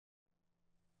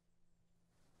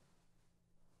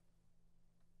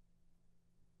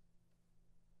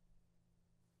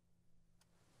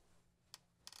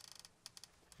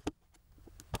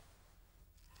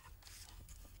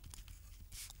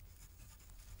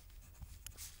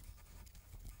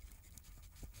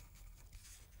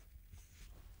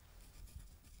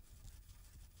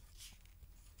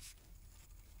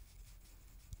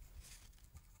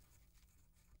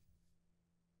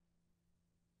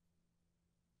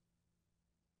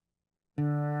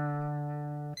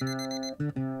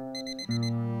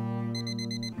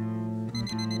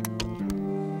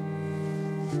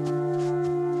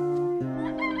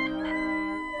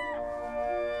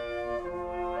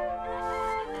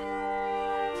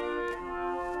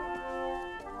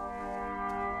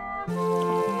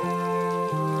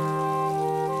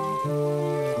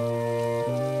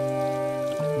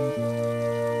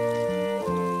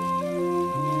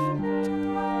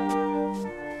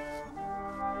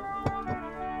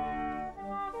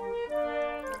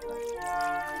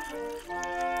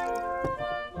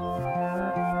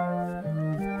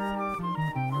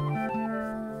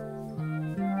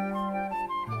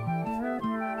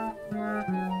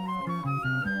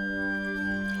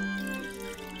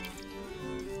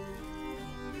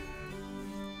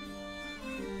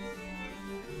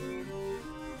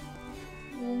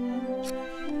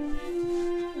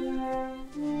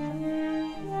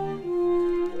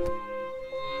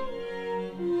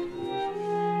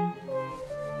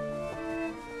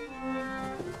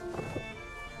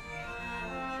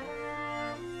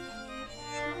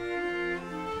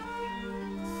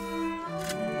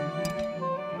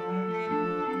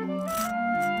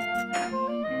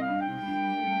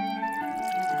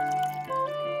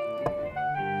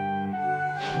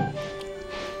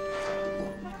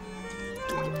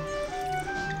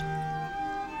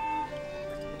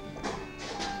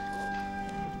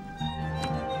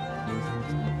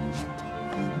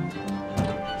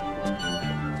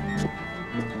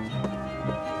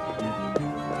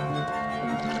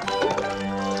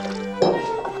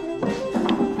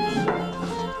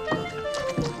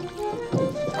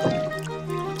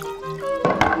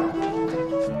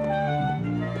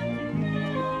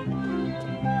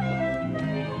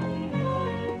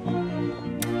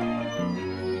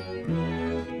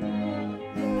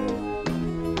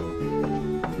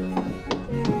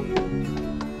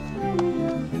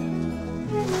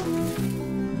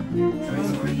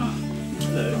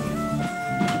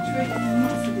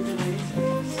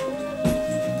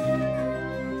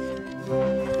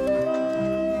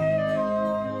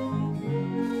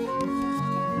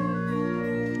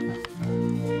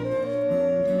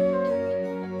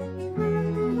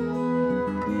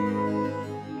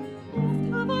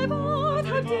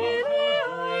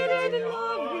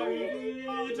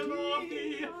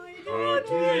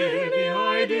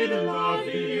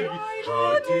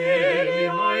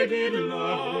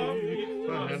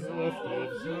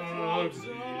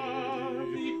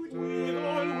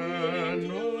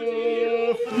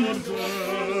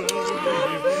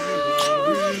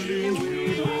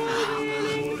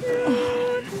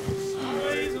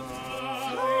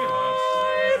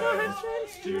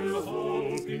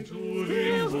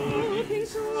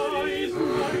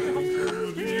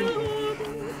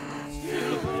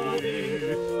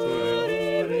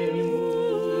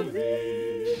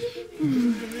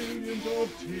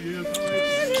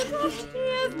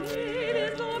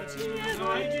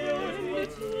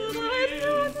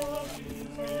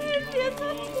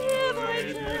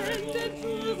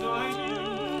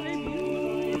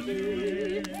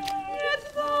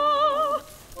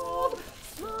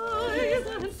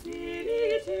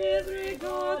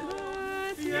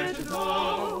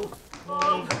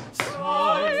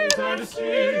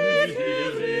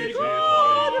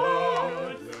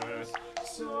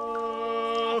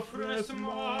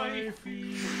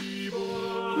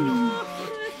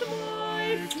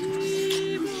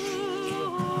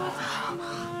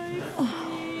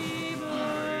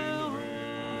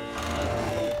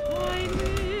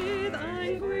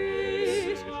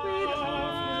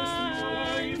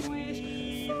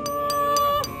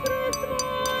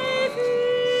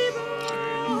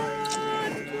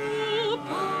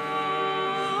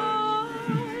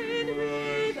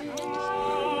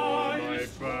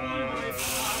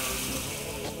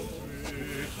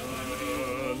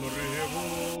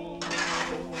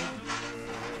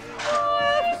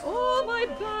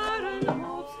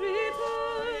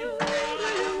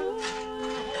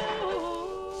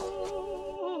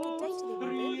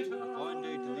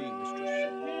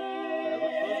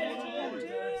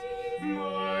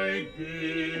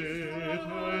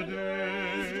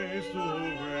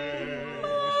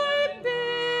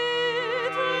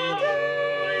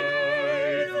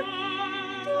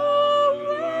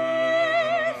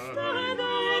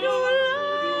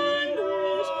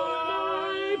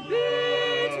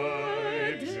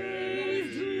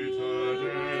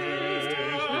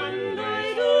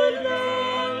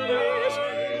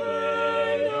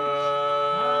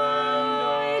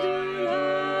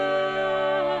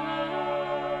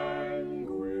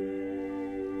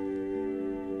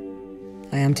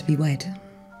I am to be wed.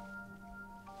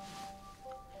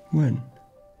 When?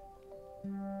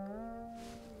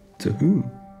 To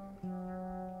whom?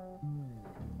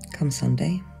 Come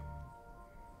Sunday.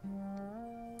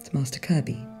 To Master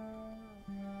Kirby.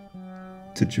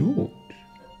 To George?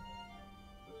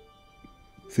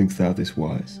 Think'st thou this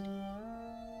wise?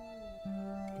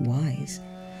 Wise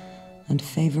and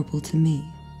favourable to me.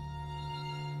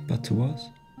 But to us?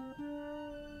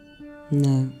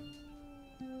 No,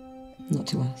 not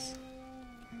to us.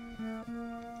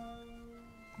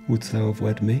 Wouldst thou have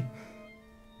wed me?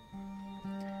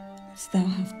 Wouldst thou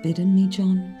have bidden me,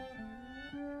 John?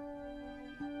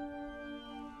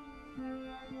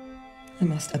 Thou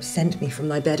must absent me from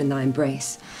thy bed and thy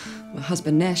embrace. My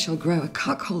husband ne'er shall grow a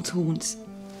cuckold's haunts.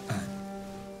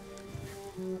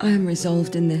 I am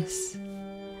resolved in this.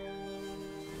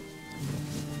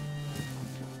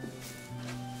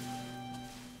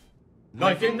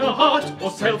 Life in the heart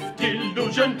or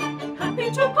self-delusion,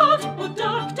 happy to part or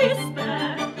dark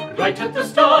despair. Right at the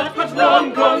start but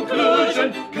wrong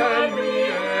conclusion. Can we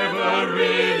ever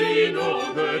really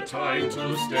know the time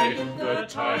to stay, the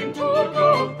time to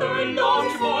go, the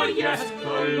longed for yes,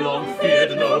 the long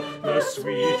feared no, the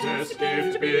sweetest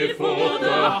gift before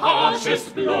the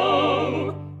harshest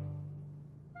blow?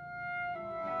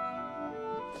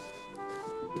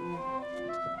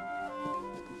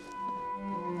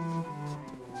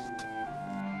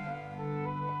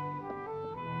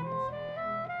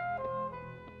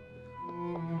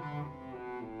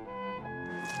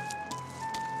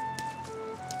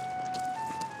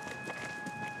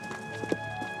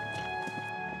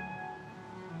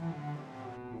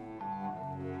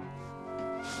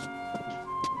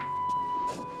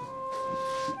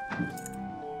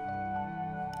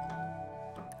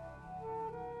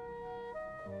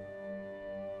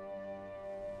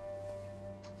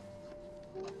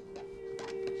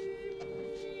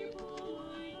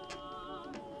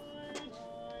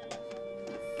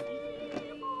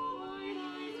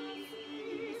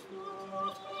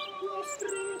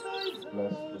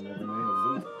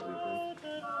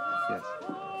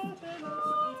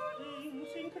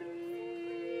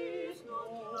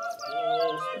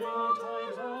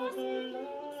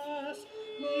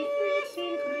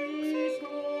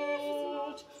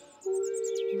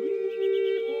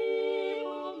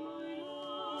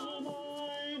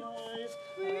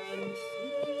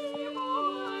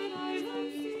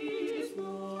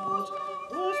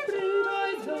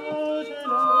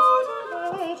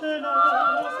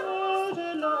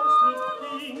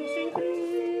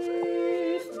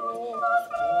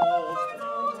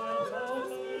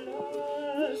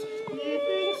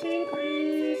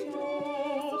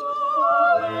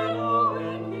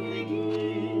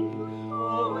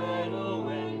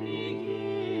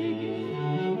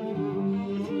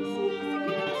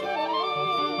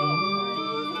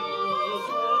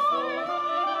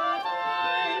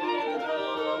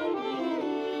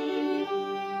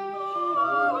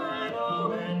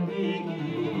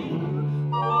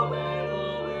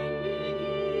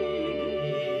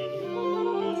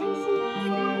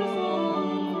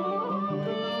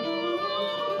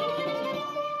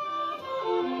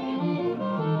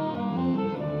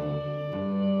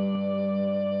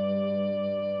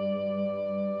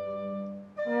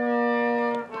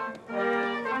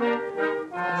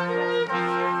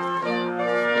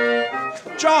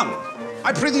 John,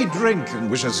 I prithee drink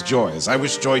and wish us joy, as I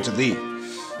wish joy to thee.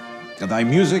 And thy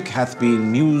music hath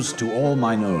been muse to all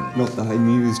mine own. Not thy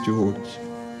muse, George.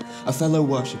 A fellow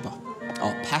worshipper,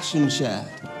 our passion shared.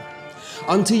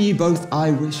 Unto ye both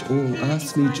I wish all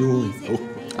earthly joy. Oh,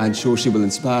 I'm sure she will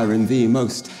inspire in thee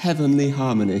most heavenly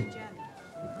harmony.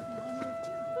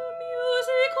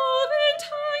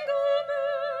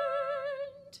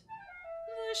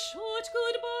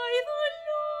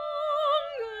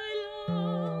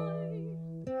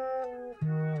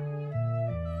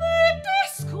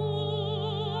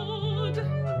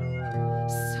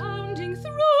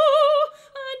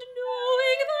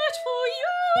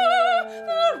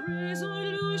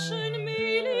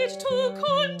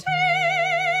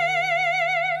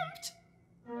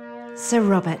 Sir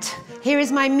Robert, here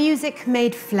is my music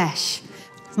made flesh.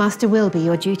 Master Wilbye,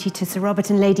 your duty to Sir Robert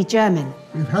and Lady Jermyn.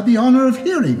 We've had the honour of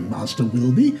hearing Master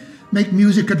Wilbye make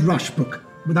music at Rushbrook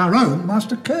with our own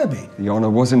Master Kirby. The honour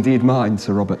was indeed mine,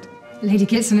 Sir Robert. Lady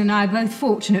Kytson and I are both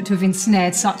fortunate to have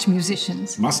ensnared such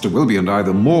musicians. Master Wilbye and I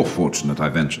the more fortunate, I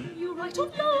venture. You write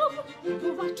of love,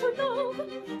 you write to love.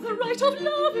 The right of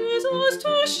love is ours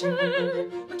to share.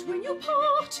 But when you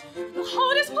part, the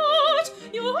hardest part,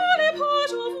 your only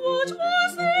part of what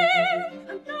was there,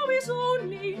 and now is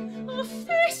only a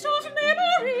feast of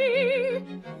memory,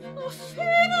 a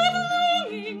fevered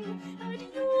longing, and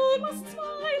you must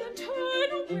smile and turn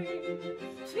away.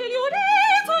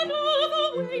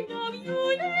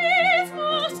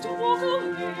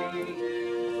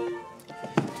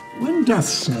 doth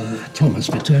Sir Thomas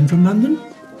return from London?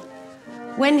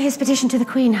 When his petition to the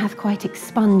Queen hath quite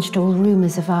expunged all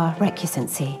rumours of our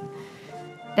recusancy.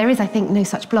 There is, I think, no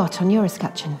such blot on your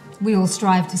escutcheon. We all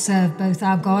strive to serve both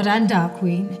our God and our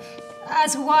Queen,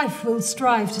 as a wife will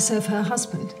strive to serve her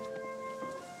husband.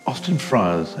 Austin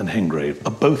Friars and Hengrave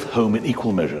are both home in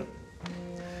equal measure.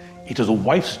 It is a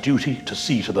wife's duty to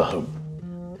see to the home.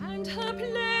 And her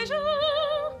pleasure,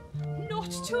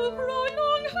 not to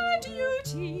prolong her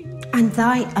duty. And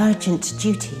thy urgent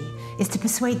duty is to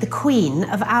persuade the Queen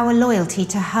of our loyalty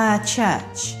to her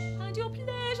church. And your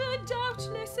pleasure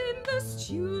doubtless in the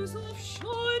stews of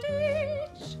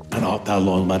Shoreditch. And art thou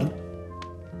loyal, madam?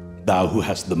 Thou who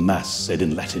hast the Mass said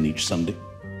in Latin each Sunday?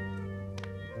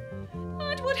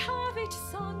 And would have it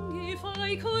sung if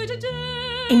I could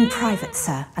dare. In private,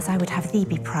 sir, as I would have thee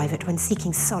be private when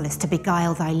seeking solace to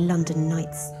beguile thy London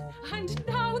nights. And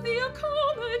now the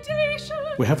accommodation.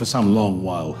 We have for some long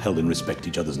while held in respect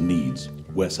each other's needs,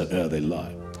 wheresoe'er they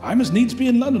lie. I must needs be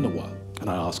in London a while, and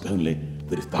I ask only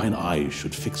that if thine eyes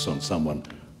should fix on someone,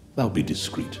 thou be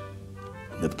discreet,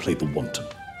 and never play the wanton.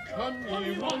 Come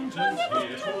ye wantons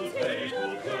here to play,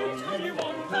 come ye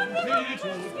wantons here to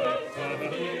play, come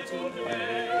here to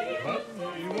play.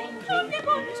 Come ye wantons,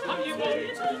 come ye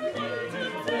wantons,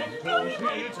 come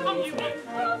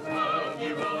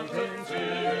ye wantons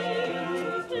here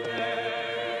to play.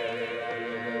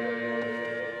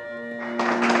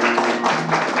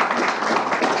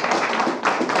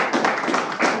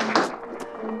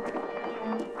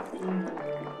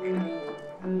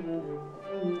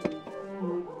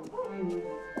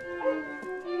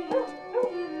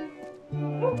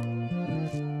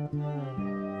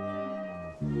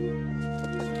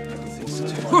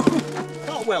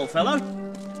 Not well, fellow.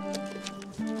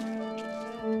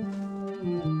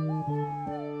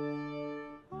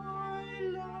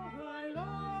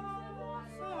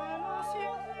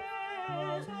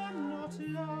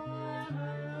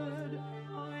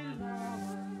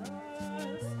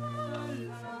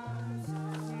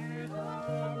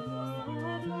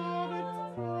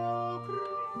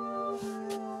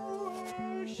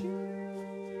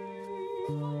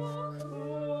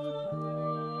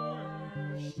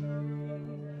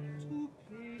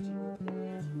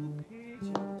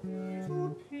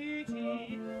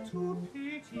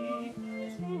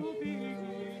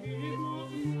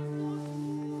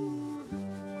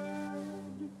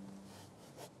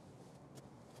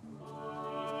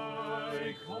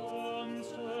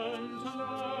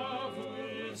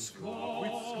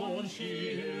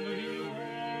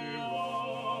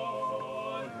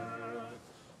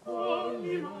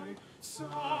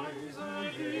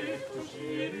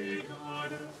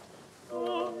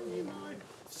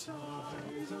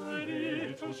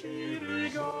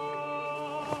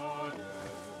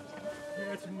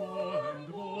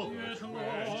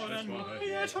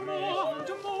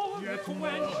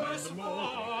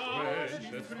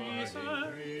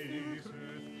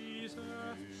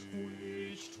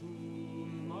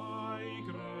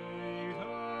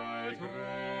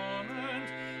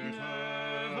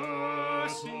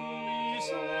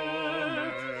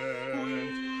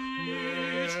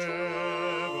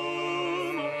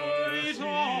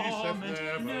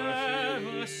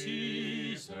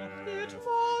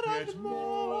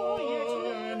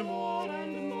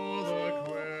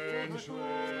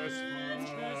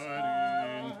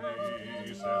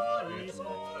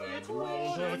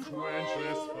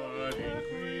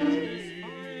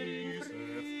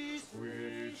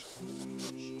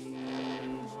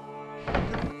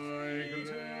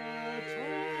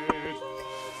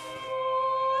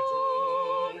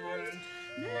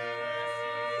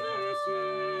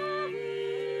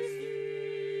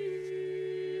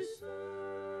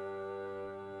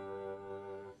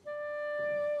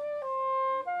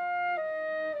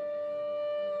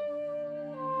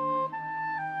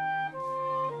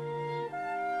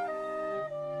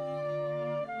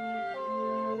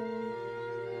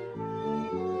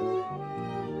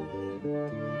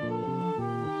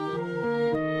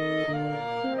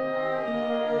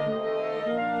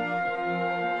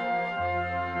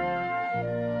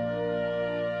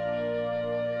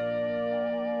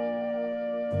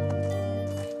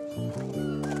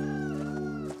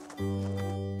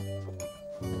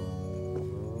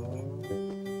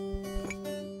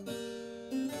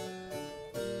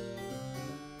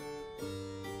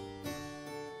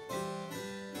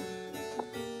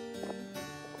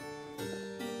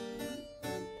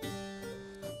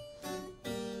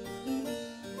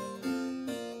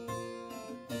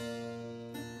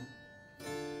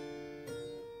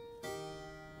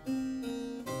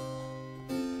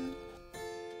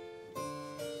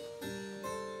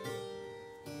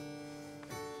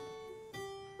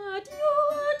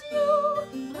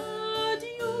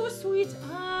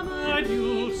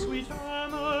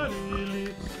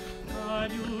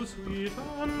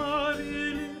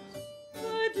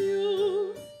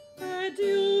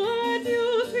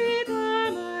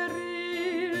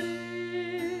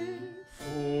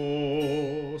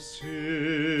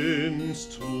 means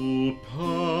to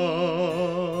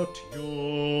part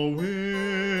your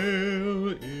will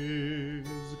is.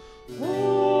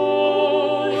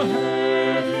 Oh,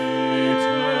 heavy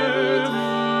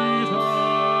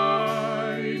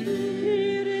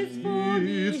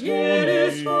tide, here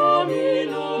is for me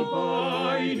no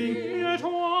biding, yet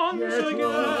once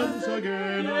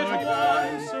again, I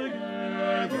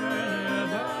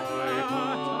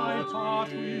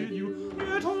part with you,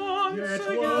 yet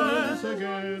once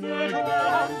again, I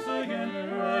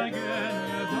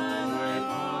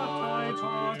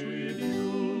part with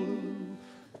you.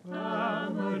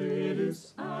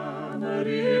 Amaryllis,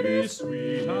 Amaryllis,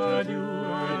 sweet adieu,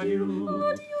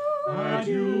 adieu,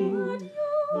 adieu,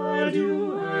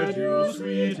 adieu, adieu,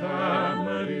 sweet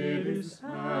Amaryllis,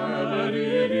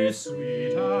 Amaryllis,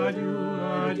 sweet adieu,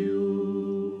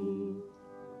 adieu.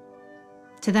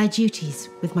 To thy duties,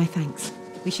 with my thanks.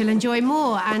 We shall enjoy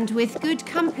more, and with good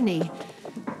company,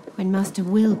 when Master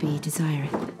Wilbye desireth.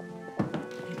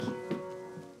 Thank you.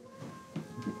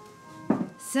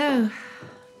 So,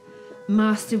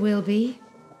 Master Wilbye.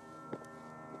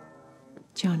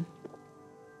 John,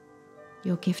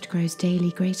 your gift grows daily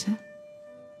greater.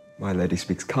 My lady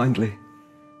speaks kindly.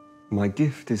 My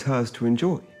gift is hers to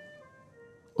enjoy.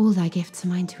 All thy gifts are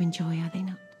mine to enjoy, are they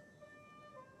not?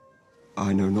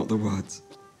 I know not the words.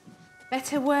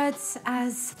 Better words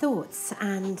as thoughts,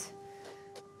 and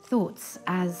thoughts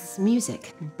as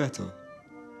music. Better.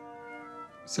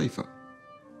 Safer.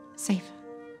 Safer.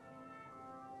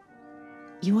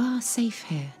 You are safe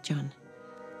here, John.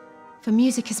 For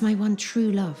music is my one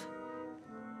true love.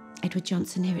 Edward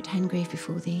Johnson here at Hengrave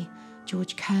before thee,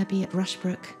 George Kirby at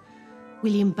Rushbrook,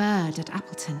 William Byrd at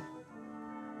Appleton.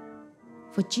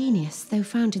 For genius, though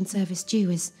found in service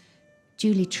due, is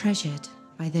duly treasured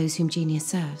by those whom genius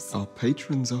serves. Our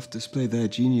patrons oft display their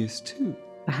genius too.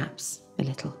 Perhaps a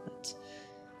little, but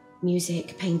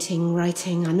music, painting,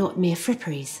 writing are not mere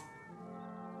fripperies.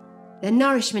 Their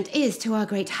nourishment is, to our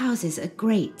great houses, a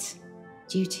great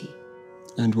duty.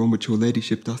 And one which your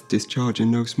ladyship doth discharge in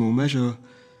no small measure,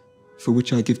 for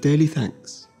which I give daily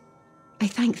thanks. I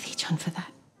thank thee, John, for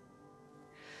that.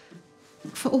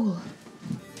 For all.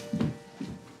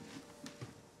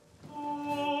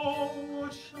 Oh,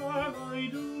 what shall I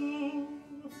do?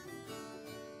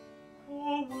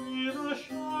 Oh, whither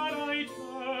shall I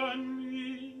turn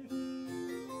me?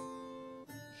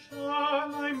 Shall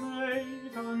I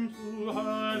make unto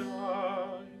her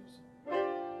eyes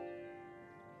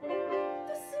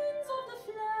The sins of the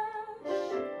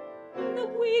flesh, the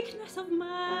weakness of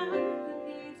man that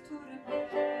needs to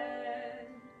repent?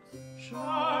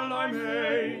 Shall I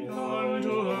make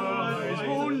unto her eyes,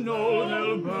 oh no,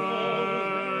 they'll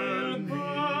burn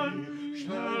me.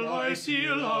 Shall I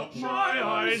seal up my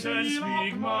eyes and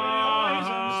speak my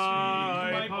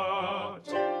part?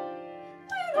 Do you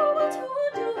know what you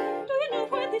are doing? Do you know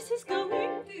where this is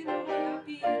going? Do you know where you're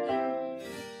being?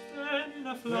 And in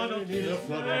a flood of tears,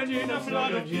 and in a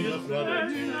flood of tears,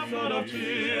 and in a flood of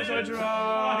tears, I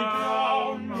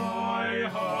drown my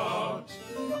heart.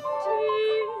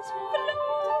 Tears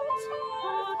float,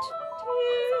 heart,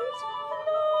 tears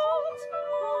float,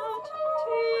 heart,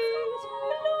 tears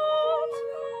float,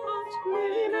 heart.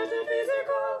 Many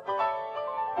metaphysical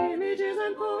images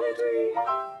and poetry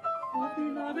of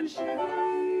love and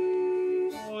chivalry.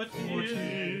 What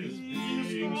is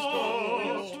being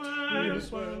stopped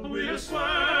will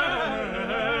swell,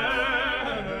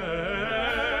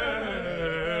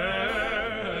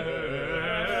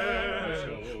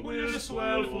 will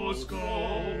swell for scope,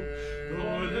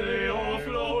 though they all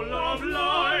flow love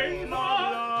life,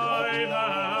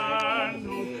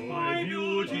 and my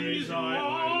beauties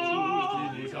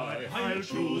I'll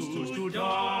choose to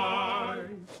die.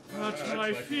 At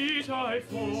my feet I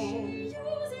fall,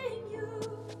 Using you,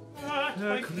 at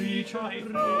a creature I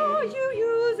pray. are you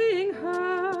using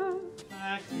her?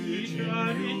 A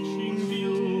creature rich in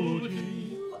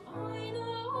beauty, I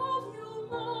know of you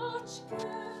much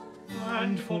care.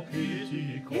 and for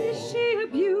pity call. Is she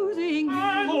abusing you?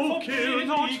 Oh, kill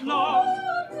not love,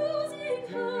 Abusing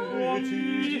her? for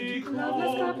pity Loveless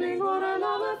call. coupling or a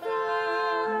love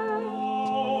affair?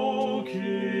 Oh,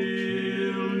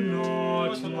 kill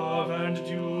not love and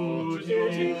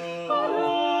duty.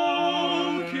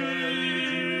 Oh,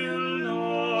 kill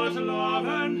not love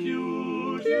and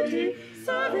duty.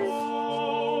 Service.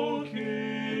 Oh,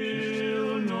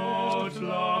 kill not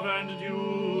love and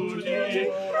duty.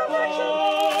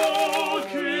 Oh,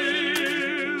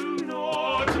 kill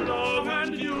not love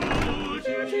and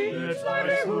duty. Let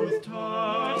thy smooth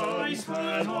touch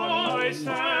stand on my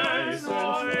sense,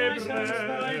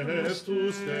 thy breast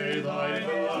to stay thy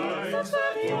life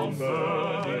from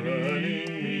burning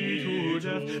to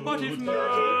But if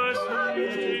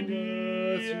mercy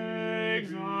needs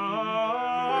exile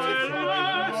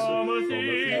from a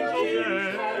thing of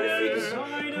death,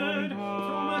 exiled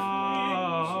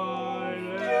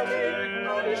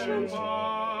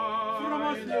from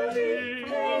a thing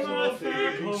from a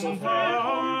thing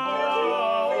compiled,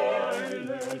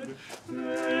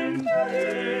 then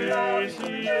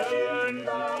Grecian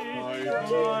I'll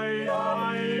die.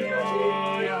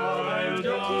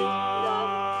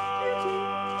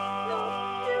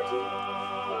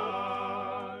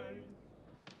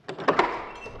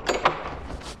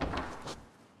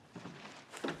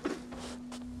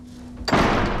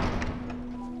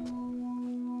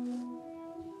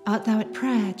 Art thou at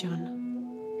prayer, John?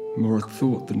 More at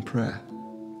thought than prayer.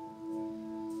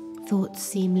 Thoughts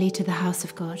seem lead to the house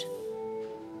of God.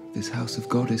 This house of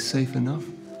God is safe enough.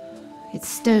 Its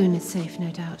stone is safe,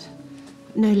 no doubt.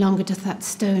 No longer doth that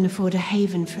stone afford a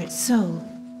haven for its soul.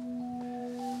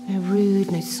 No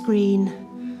rood, no screen.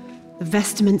 The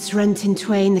vestments rent in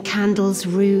twain, the candles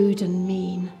rude and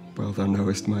mean. Well thou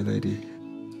knowest, my lady,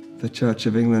 the Church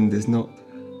of England is not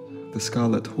the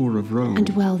scarlet whore of Rome. And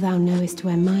well thou knowest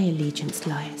where my allegiance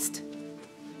liest.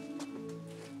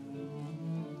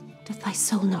 Doth thy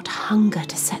soul not hunger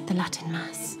to set the Latin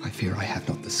Mass? I fear I have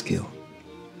not the skill,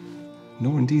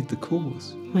 nor indeed the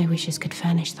cause. My wishes could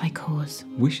furnish thy cause.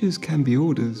 Wishes can be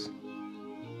orders,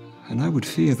 and I would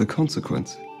fear the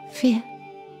consequence. Fear?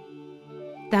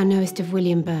 Thou knowest of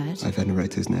William Byrd? I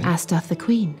venerate his name. As doth the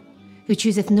Queen, who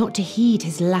chooseth not to heed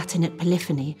his Latinate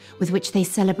polyphony, with which they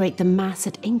celebrate the Mass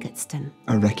at Ingatestone.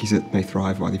 A recusate may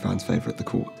thrive while he finds favour at the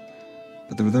court,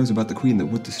 but there are those about the Queen that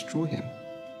would destroy him.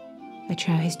 I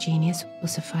trow his genius will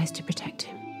suffice to protect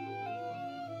him.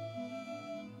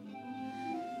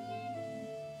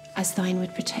 As thine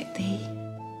would protect thee.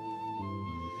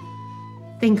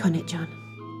 Think on it, John,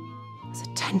 as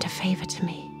a tender favour to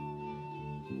me.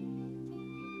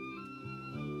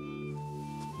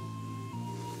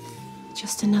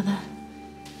 Just another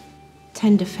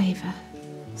tender favour,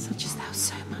 such as thou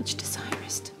so much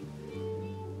desirest.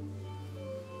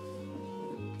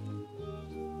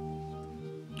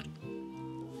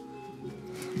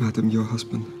 Madam, your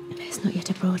husband is not yet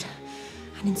abroad,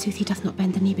 and in sooth he doth not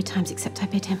bend the knee betimes except I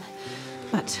bid him.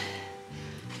 But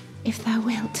if thou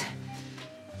wilt...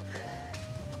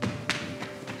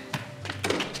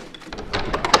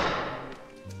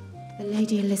 The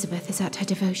Lady Elizabeth is at her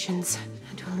devotions,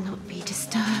 and will not be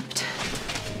disturbed.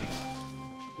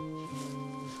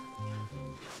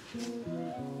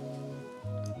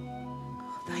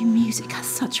 Thy music has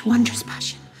such wondrous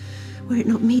passion. Were it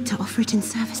not meet to offer it in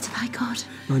service to thy God?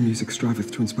 My music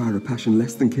striveth to inspire a passion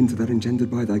less than kin to that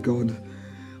engendered by thy God.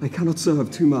 I cannot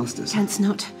serve two masters. Canst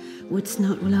not, wouldst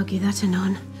not, will argue that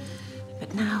anon.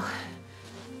 But now...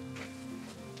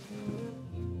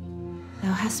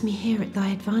 Thou hast me here at thy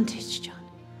advantage, John.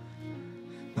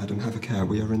 Madam, have a care,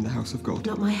 we are in the house of God.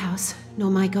 Not my house,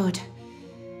 nor my God.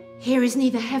 Here is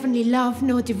neither heavenly love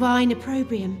nor divine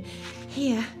opprobrium.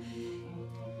 Here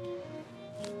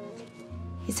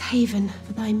is haven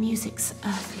for thy music's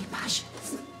earthly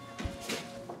passions.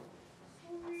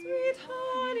 Sweet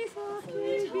honey,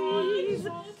 sucking bees,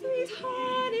 sweet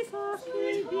honey,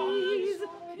 sucking bees.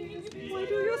 Why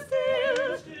do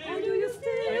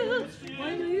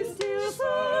you still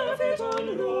serve it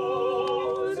on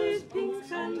roses,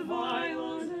 pinks and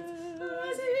violets?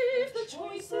 As if the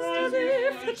choicest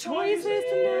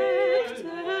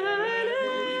nectar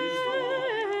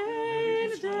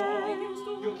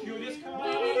your curious coming,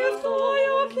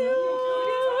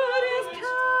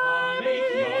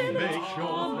 make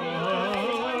your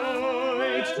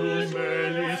flight to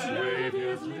many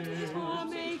Saviour's lips.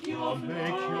 Make your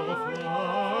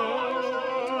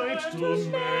flight to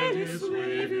many Saviour's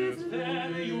lips.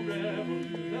 There you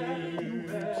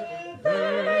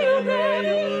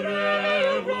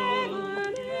revel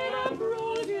in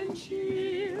ambrosian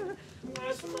cheer,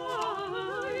 where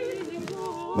smiling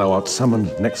Thou art summoned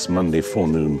next Monday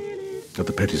forenoon at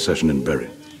the petty session in Bury.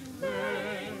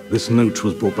 This note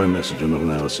was brought by messenger not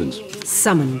an hour since.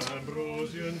 Summoned.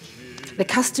 The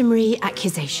customary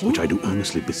accusation. Which I do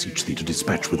earnestly beseech thee to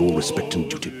dispatch with all respect and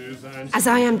duty. As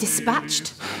I am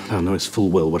dispatched. Thou knowest full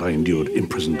well what I endured,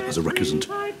 imprisoned as a recusant.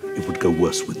 It would go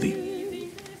worse with thee.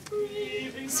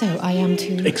 So I am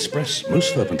to... Express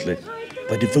most fervently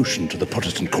thy devotion to the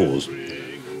Protestant cause,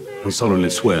 and solemnly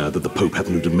swear that the Pope hath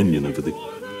no dominion over thee.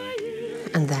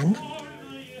 And then?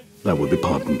 Thou wilt be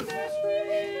pardoned.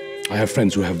 I have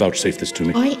friends who have vouchsafed this to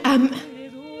me.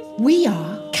 We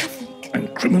are Catholic.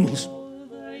 And criminals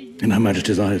in Her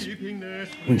Majesty's eyes,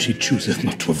 when she chooseth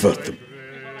not to avert them.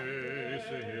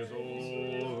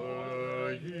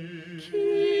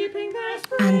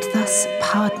 thus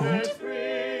pardoned,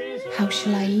 how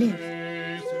shall I live?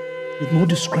 With more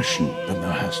discretion than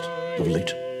thou hast of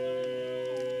late,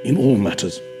 in all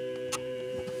matters.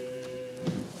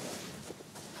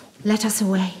 Let us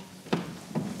away.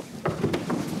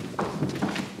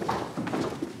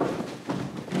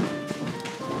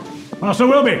 Master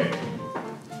Wilbye,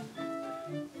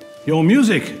 your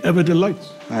music ever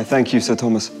delights. I thank you, Sir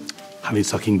Thomas.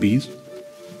 Honey-sucking bees,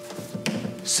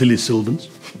 silly sylvans,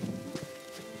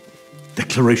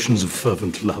 declarations of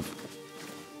fervent love.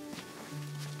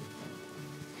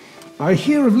 I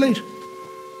hear of late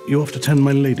you oft attend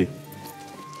my lady.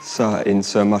 Sir, in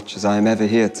so much as I am ever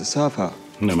here to serve her.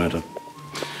 No matter.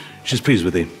 She's pleased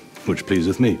with thee, which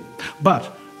pleaseth me.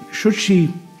 But should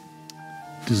she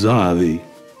desire thee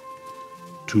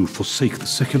to forsake the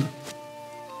secular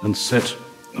and set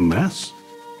a mass,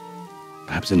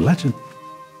 perhaps in Latin,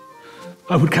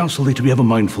 I would counsel thee to be ever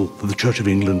mindful that the Church of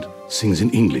England sings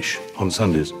in English on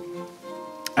Sundays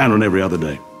and on every other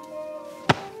day.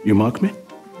 You mark me?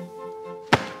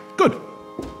 Good.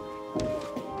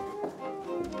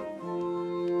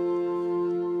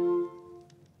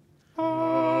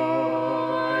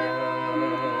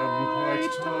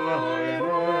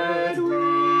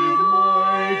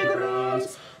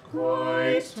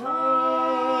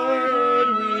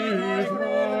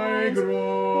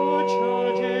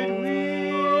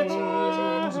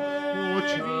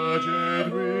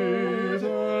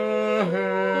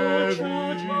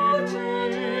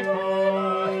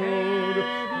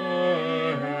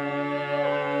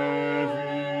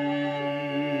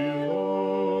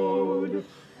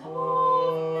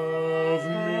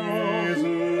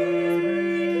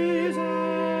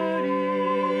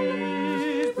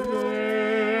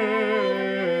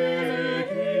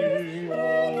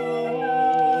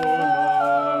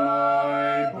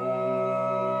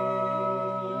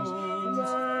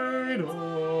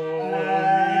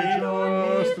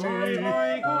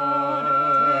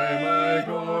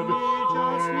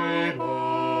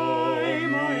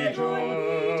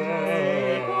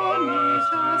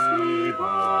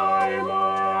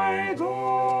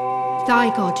 Thy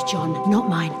God, John, not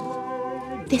mine.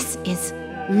 This is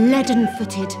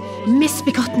leaden-footed,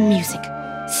 misbegotten music,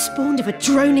 spawned of a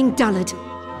droning dullard.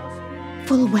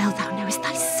 Full well thou knowest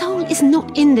thy soul is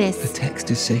not in this. The text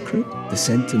is sacred, the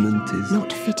sentiment is...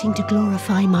 Not fitting to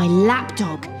glorify my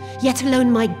lapdog, yet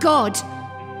alone my God.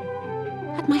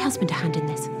 Had my husband a hand in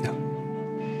this? No.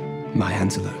 My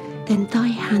hands alone. Then thy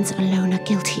hands alone are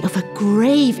guilty of a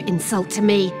grave insult to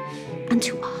me and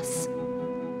to us.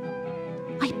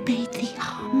 I bade thee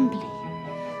humbly,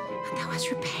 and thou hast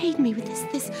repaid me with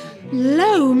this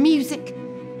low music.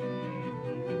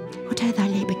 Whate'er thy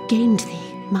labour gained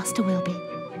thee, Master Wilbye,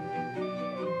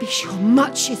 be sure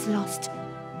much is lost.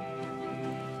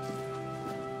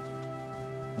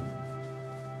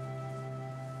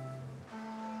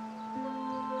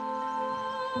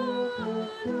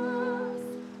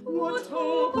 What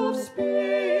hope of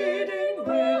speeding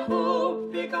where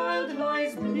hope beguiled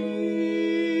lies bleeding?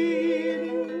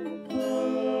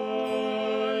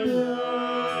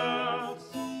 Alas,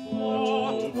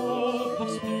 what hope of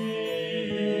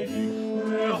speeding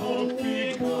where hope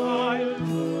beguiled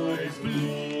lies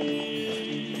bleeding?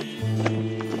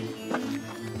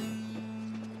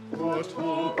 What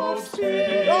hope of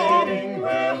speeding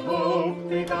where hope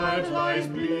beguiled lies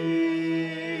bleeding?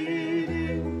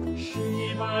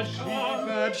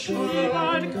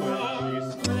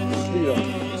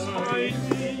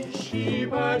 She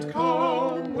had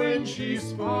come when she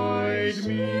spied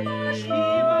me.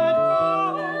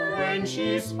 When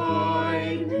she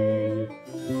spied me.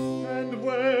 And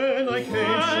when I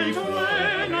came,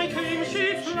 she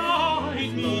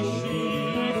flied me. She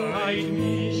flied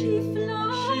me. She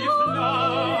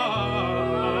flied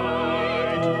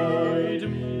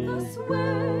me. Thus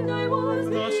when I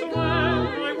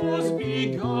was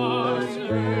beguiled,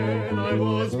 when I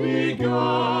was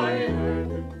beguiled,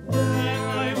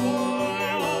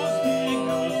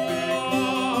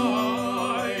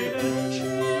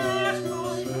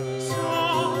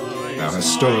 Thou hast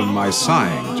stolen my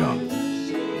sighing, John.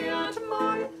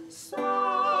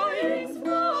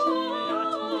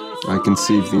 I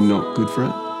conceive thee not good for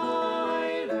it.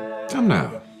 Come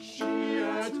now.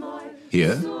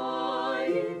 Here.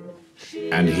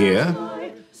 And here.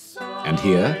 And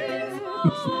here.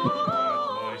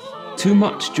 Too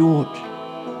much, George.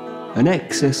 An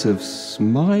excess of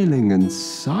smiling and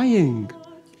sighing.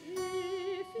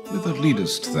 Whither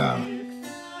leadest thou?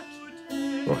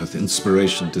 Or hath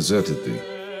inspiration deserted thee?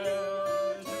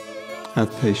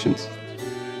 Have patience.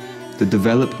 The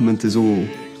development is all.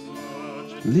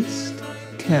 List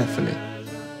carefully.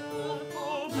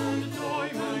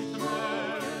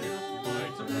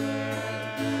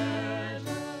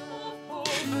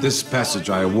 This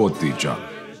passage I award thee, John.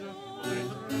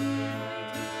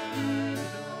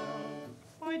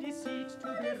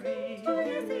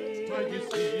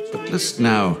 But list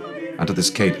now unto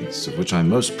this cadence, of which I'm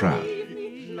most proud,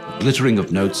 a glittering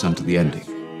of notes unto the ending.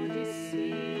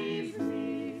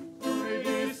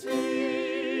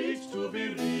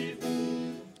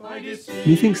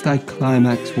 Methinks thy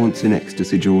climax wants in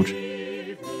ecstasy, George.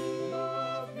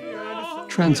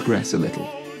 Transgress a little.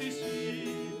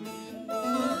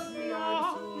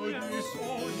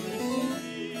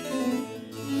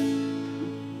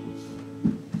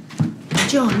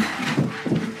 John.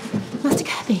 Master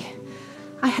Kirby,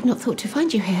 I had not thought to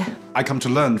find you here. I come to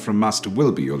learn from Master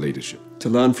Wilbye, your ladyship. To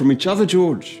learn from each other,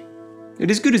 George. It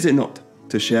is good, is it not,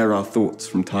 to share our thoughts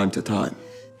from time to time?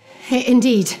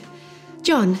 Indeed.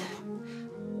 John.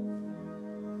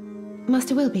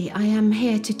 Master Wilbye, I am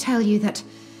here to tell you that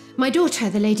my daughter,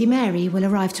 the Lady Mary, will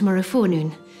arrive tomorrow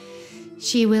forenoon.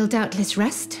 She will doubtless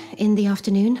rest in the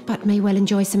afternoon, but may well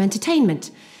enjoy some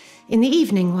entertainment in the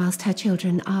evening whilst her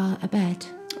children are abed.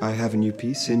 I have a new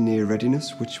piece in near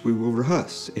readiness, which we will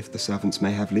rehearse, if the servants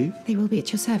may have leave. They will be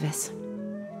at your service.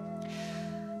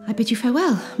 I bid you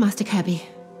farewell, Master Kirby.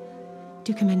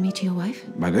 Do commend me to your wife.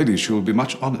 My lady, she will be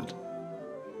much honoured.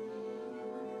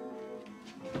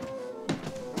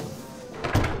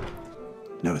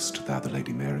 Knowest thou the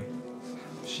Lady Mary?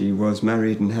 She was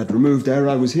married and had removed ere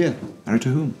I was here. Married to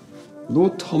whom?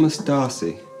 Lord Thomas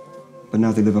Darcy. But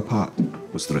now they live apart.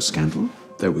 Was there a scandal?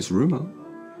 There was rumour.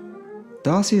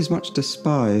 Darcy is much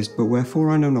despised, but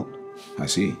wherefore I know not. I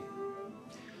see.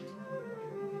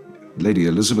 Lady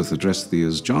Elizabeth addressed thee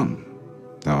as John.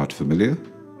 Thou art familiar?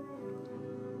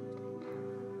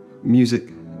 Music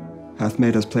hath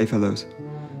made us playfellows.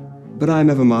 But I am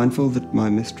ever mindful that my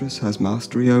mistress has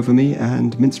mastery over me,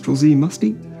 and minstrelsy must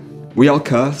eat. We are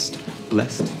cursed,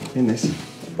 blessed in this.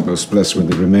 Most blessed when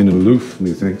they remain aloof,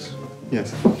 methinks.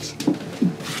 Yes.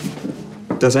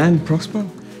 Does Anne prosper?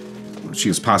 She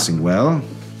is passing well,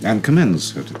 and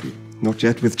commends her to be. Not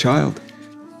yet with child.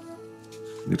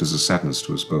 It is a sadness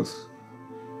to us both.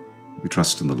 We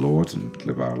trust in the Lord and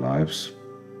live our lives.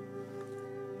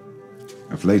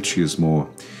 Of late she is more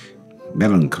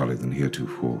melancholy than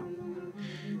heretofore.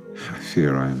 I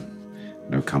fear I am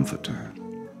no comfort to her.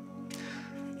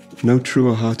 No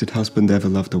truer-hearted husband ever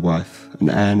loved a wife, and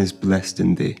Anne is blessed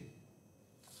in thee.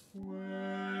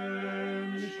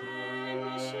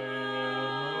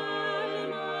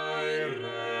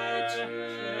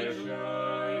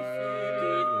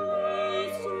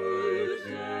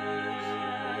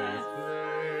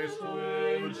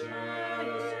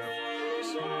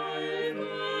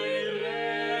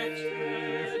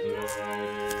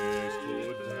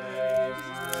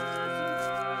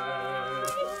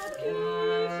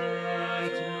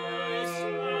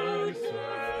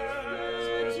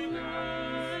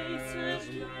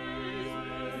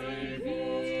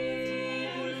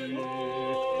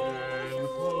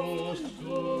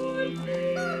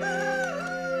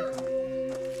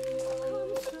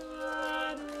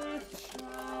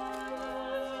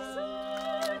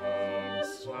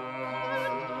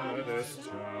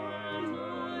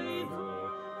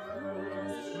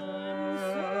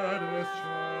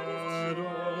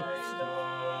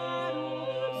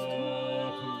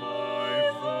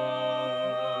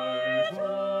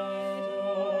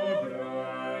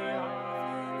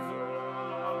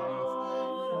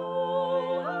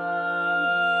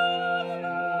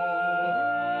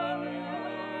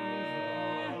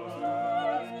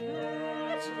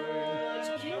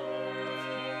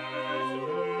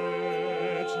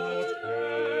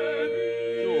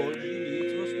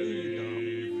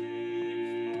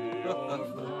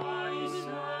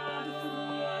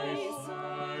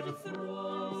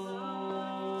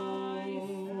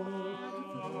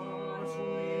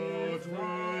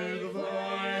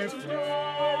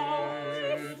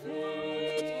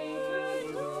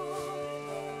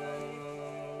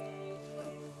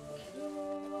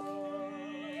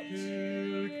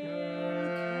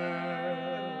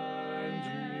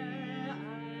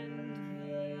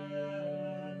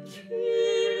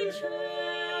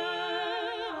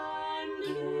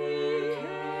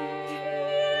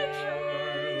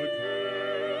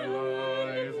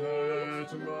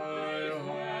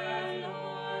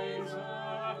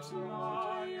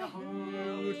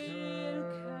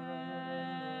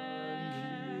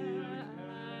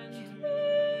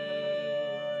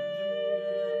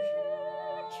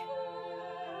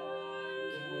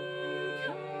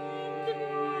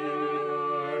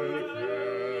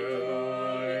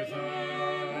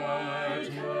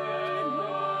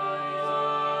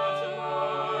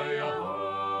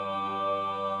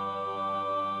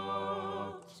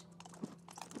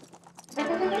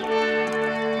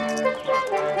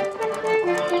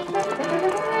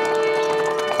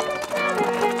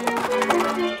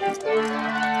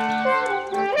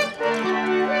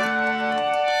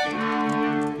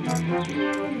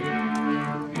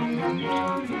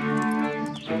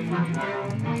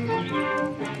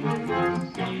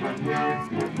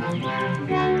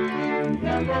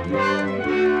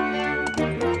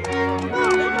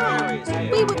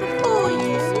 We were before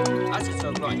you. As it's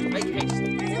all right, make haste.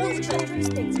 With all the children's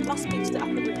things, we must speak to the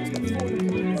upper rooms before the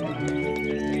kids.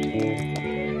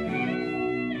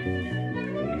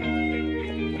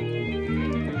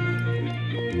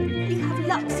 You have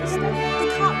luck, sister. The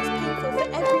cart was painful for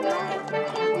every night.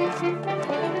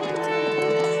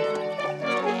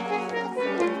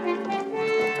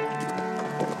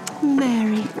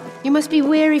 Mary, you must be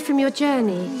weary from your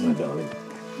journey. My darling.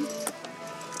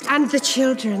 And the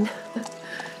children.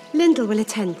 Lyndall will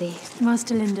attend thee.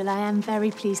 Master Lyndall, I am very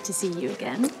pleased to see you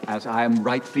again. As I am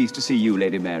right pleased to see you,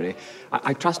 Lady Mary.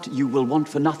 I trust you will want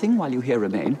for nothing while you here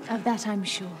remain. Of that I'm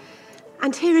sure.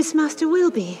 And here is Master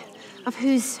Wilbye, of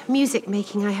whose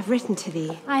music-making I have written to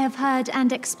thee. I have heard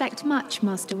and expect much,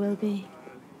 Master Wilbye.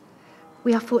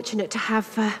 We are fortunate to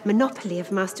have a monopoly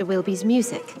of Master Wilby's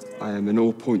music. I am in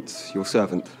all points your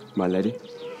servant, my lady.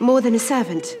 More than a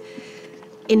servant.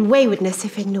 In waywardness,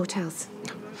 if in naught else.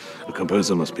 A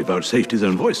composer must be vouchsafed his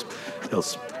own voice,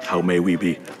 else how may we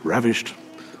be ravished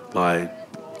by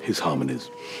his harmonies?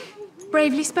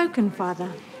 Bravely spoken,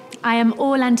 Father. I am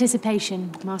all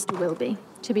anticipation, Master Wilbye,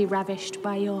 to be ravished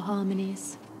by your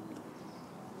harmonies.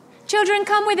 Children,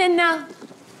 come within now.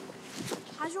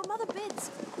 As your mother bids,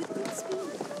 with good speed.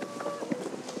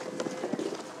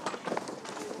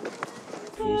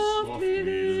 Softly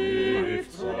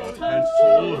lifts her, and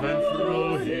to and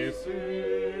fro he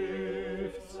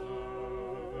sifts her.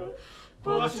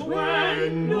 But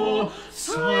when no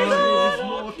sighs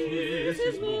nor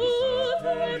kisses move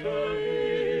her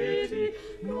pity,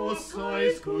 no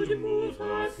sighs could move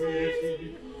her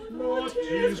pity, no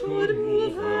tears could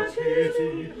move her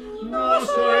pity, no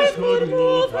sighs could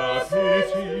move her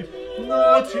pity,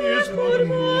 no tears could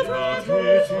move her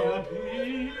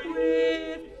pity.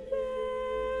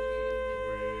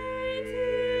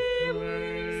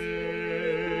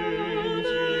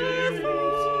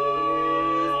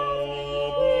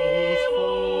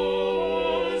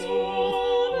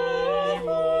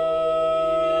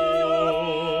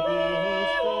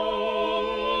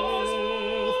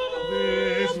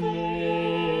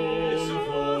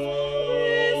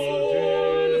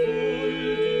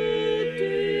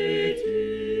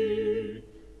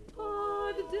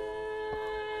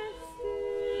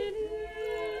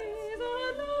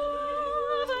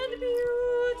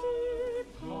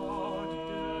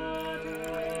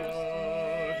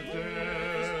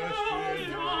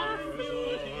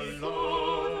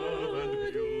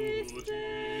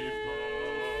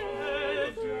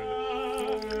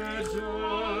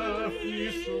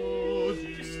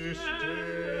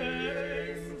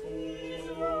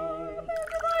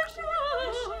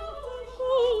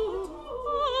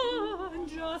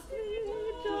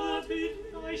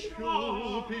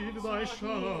 Thy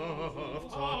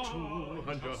shafts are too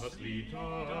unjustly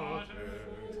darted.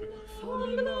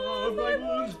 From love thy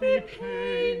wounds be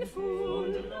painful,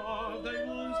 love thy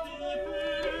wounds be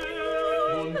painful,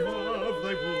 from love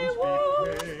thy wounds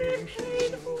be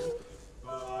painful.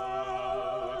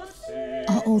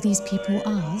 Are all these people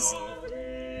ours?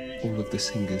 All of the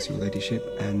singers, your ladyship,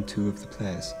 and 2 of the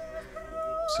players.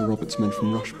 Sir Robert's men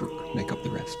from Rushbrook make up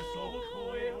the rest.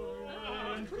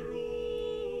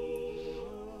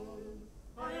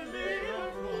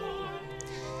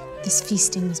 This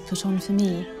feasting was put on for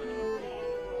me.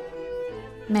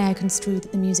 May I construe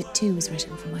that the music too was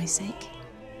written for my sake?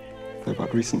 Though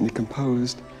but recently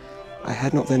composed, I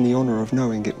had not then the honour of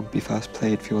knowing it would be first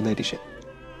played for your ladyship.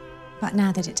 But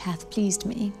now that it hath pleased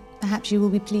me, perhaps you will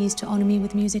be pleased to honour me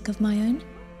with music of my own?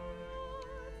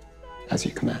 As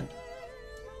you command.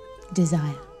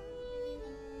 Desire.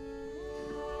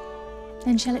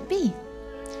 Then shall it be?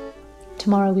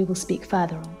 Tomorrow we will speak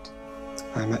further on't.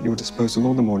 I am at your disposal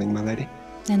all the morning, my lady.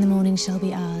 Then the morning shall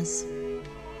be ours.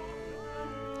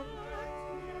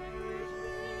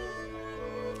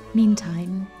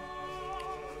 Meantime,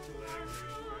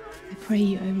 I pray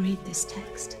you read this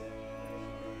text.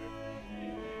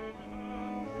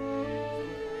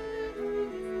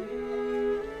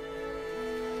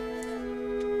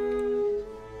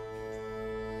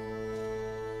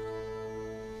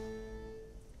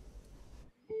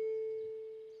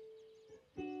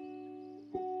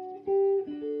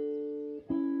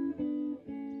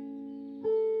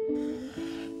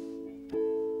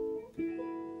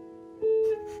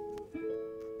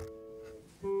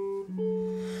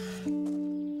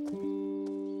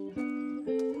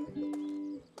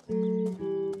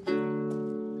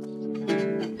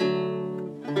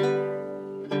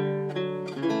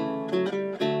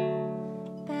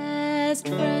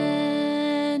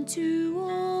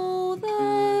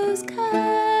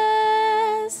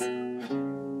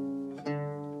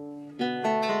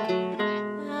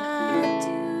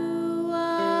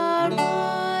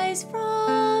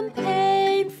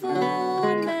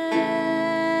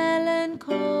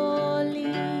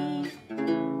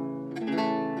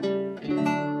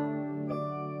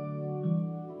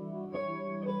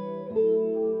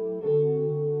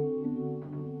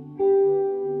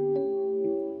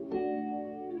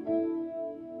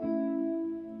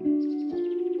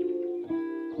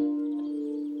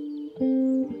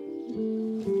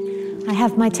 I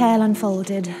have my tale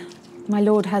unfolded. My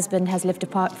lord husband has lived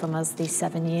apart from us these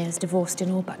 7 years, divorced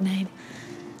in all but name.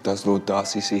 Does Lord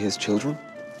Darcy see his children?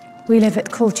 We live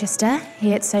at Colchester,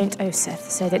 he at St. Osoph,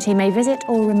 so that he may visit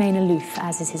or remain aloof,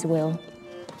 as is his will.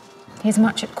 He is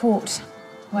much at court,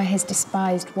 where his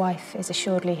despised wife is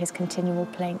assuredly his continual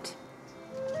plaint.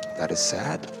 That is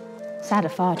sad. Sadder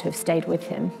far to have stayed with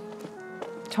him.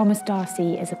 Thomas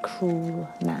Darcy is a cruel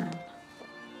man.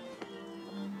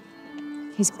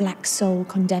 His black soul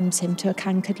condemns him to a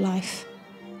cankered life.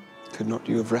 Could not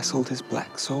you have wrestled his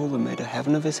black soul and made a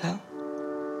heaven of his hell?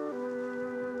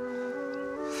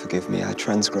 Forgive me, I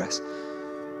transgress.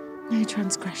 No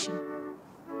transgression.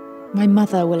 My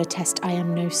mother will attest I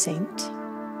am no saint.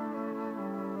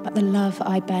 But the love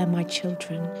I bear my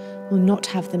children will not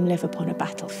have them live upon a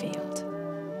battlefield.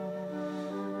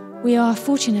 We are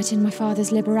fortunate in my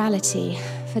father's liberality,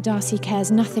 for Darcy cares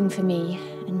nothing for me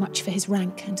and much for his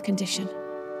rank and condition.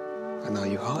 And are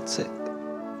you heartsick?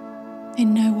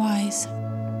 In no wise.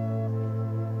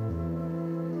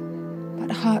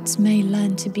 But hearts may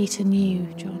learn to beat anew,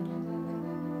 John.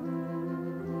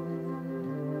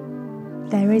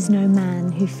 There is no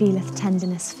man who feeleth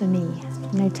tenderness for me,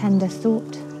 no tender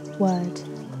thought, word,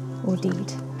 or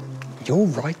deed. Your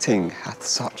writing hath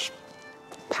such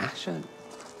passion.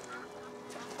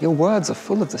 Your words are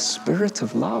full of the spirit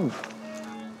of love.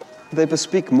 They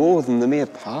bespeak more than the mere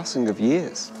passing of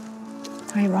years.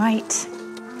 I write,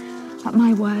 but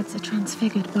my words are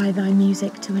transfigured by thy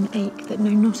music to an ache that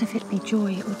know not if it be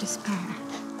joy or despair.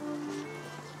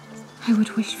 I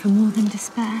would wish for more than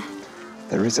despair.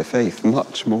 There is a faith,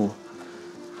 much more.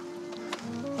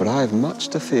 But I have much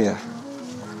to fear.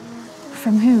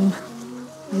 From whom?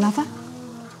 Lover?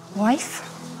 Wife?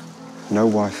 No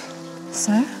wife.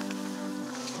 So?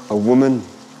 A woman,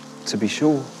 to be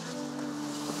sure.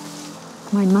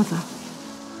 My mother.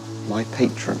 My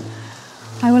patron.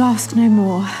 I will ask no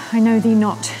more. I know thee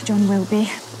not, John Wilbye.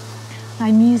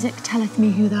 Thy music telleth me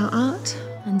who thou art,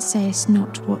 and sayest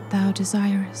not what thou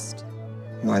desirest.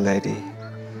 My lady,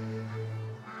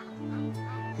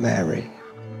 Mary,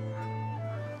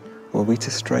 were we to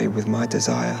stray with my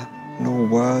desire, nor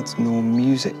words nor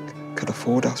music could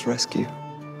afford us rescue.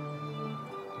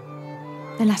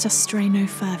 Then let us stray no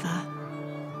further,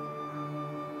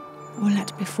 or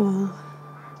let befall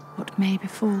what may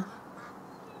befall.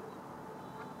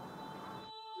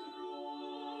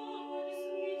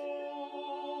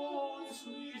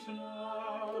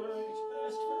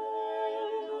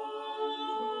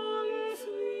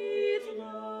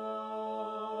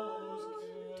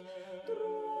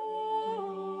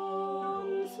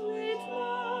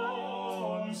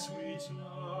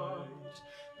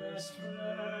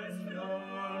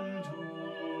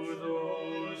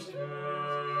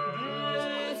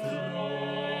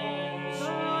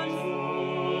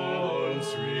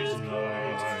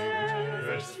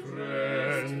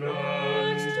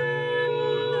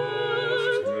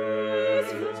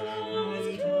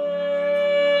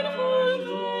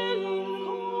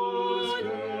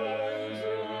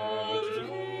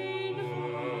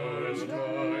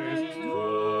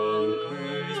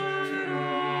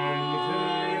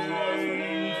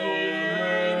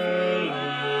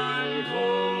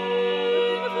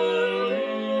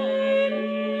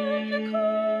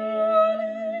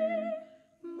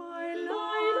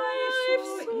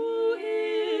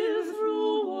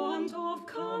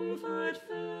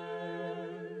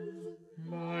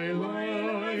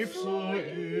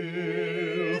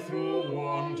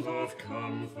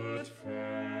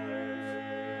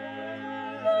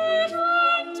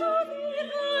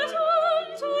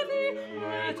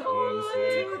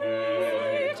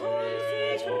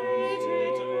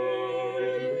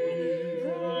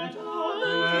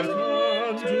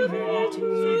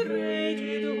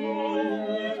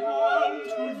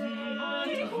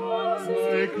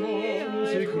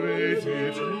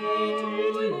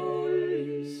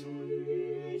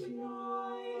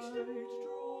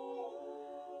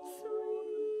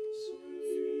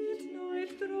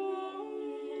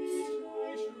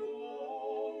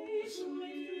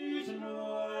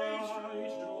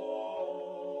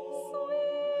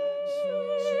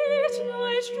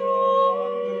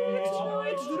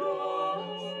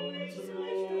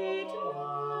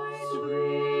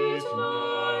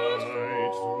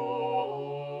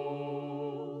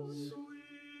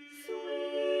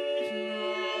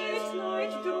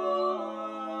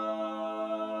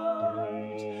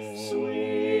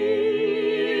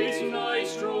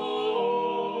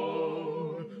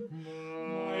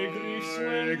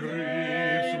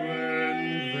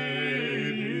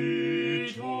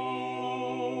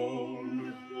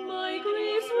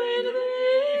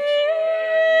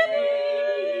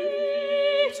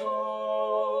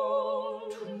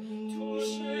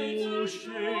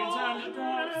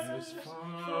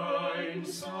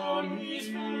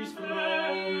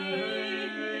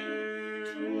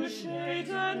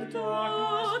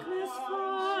 darkness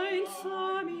finds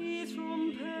some ease from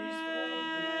pain.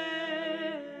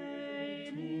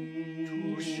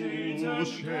 Two shades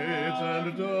and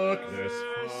darkness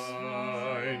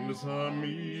find some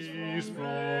ease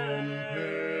from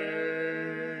pain.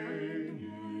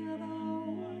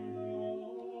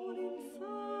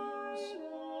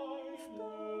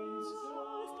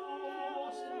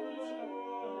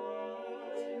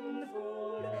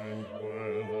 And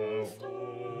where the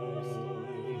holy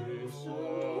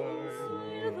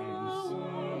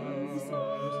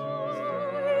silence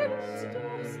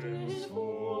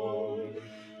fall,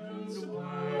 and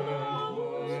where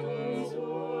the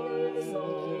holy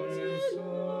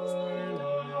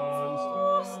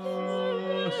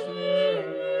silence fall,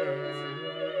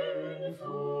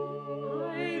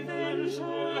 I then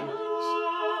shall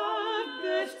have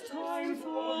best time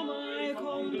for my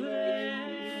complaint.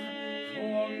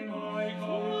 For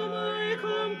my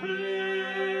complaint.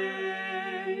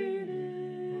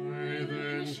 I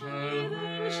then shall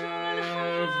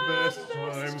have best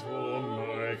time for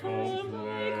my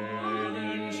complaint. I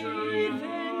then shall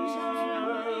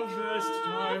have best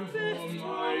time for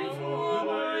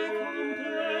my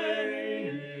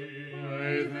complaint.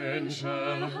 I then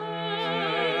shall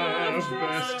have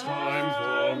best time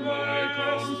for my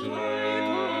complaint.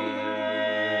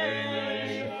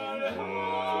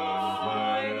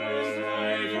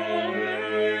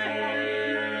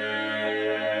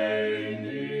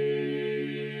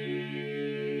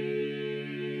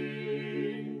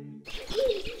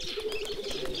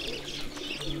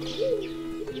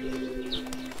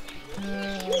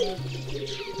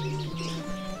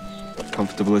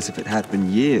 Comfortable as if it had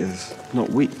been years, not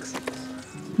weeks.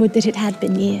 Would that it had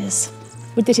been years.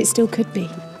 Would that it still could be.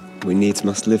 We needs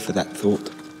must live for that thought.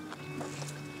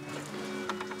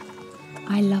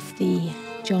 I love thee,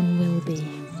 John Wilbye.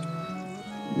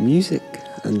 Music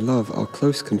and love are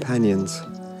close companions.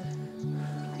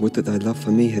 Would that thy love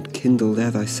for me had kindled ere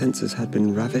thy senses had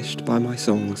been ravished by my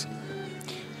songs.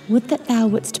 Would that thou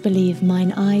wouldst believe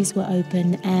mine eyes were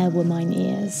open ere were mine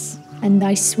ears, and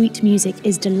thy sweet music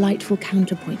is delightful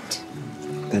counterpoint.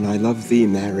 Then I love thee,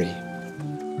 Mary.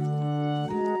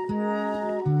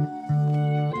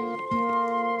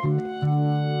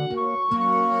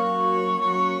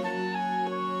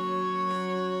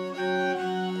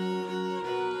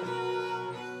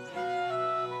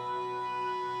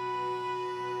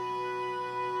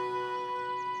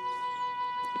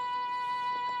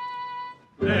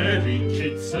 Mary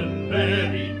Kytson,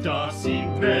 Mary Darcy,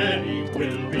 Mary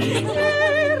Wilby.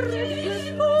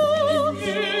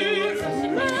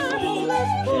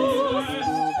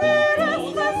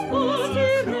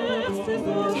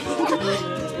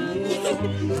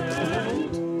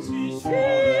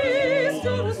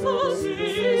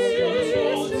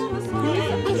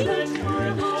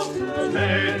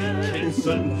 Mary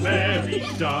Kytson, Mary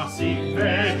Darcy,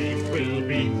 Mary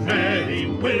Wilby, Mary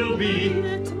Wilby.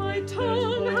 Let my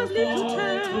tongue have lived to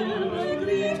tell, I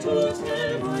grieve to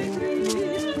tell my grief.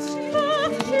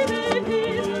 But she may be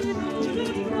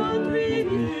not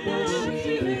really, that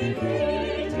she may be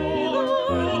not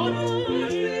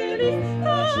really,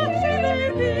 that she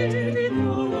may be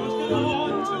not.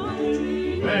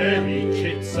 Mary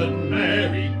Kytson,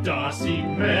 Mary Darcy,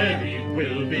 Mary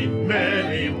Wilby,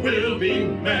 Mary Wilby,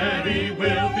 Mary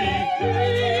Wilby.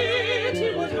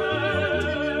 It would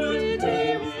hurt,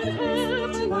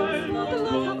 my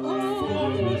love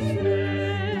almost slain.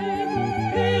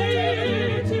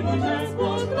 It would hurt,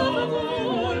 my love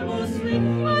almost slain.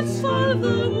 But for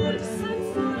the woods and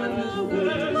for the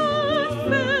woods, but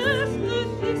best let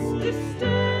this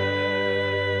disdain.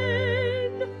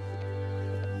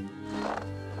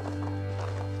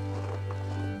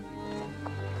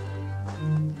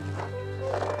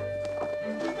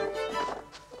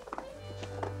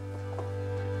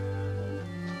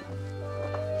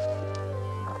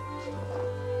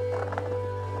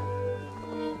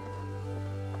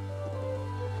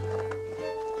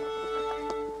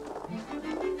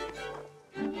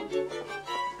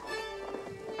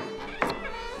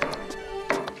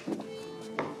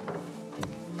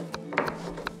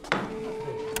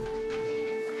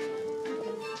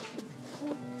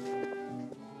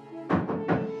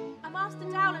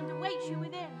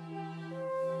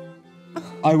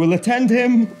 I will attend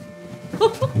him.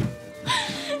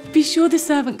 Be sure the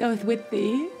servant goeth with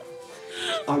thee.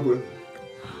 I will.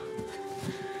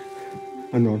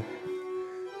 Anon.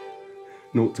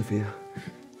 Naught to fear.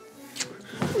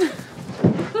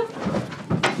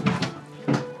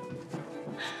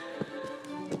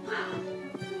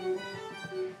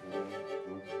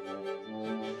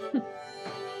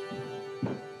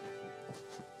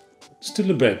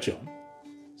 Still in bed, John?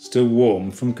 Still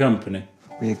warm from company?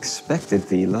 We expected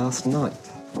thee last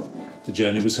night. The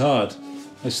journey was hard.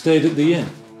 I stayed at the inn.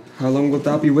 How long wilt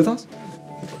thou be with us?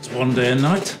 But 1 day and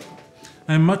night.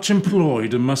 I am much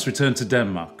employed and must return to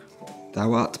Denmark.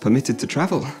 Thou art permitted to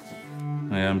travel.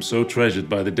 I am so treasured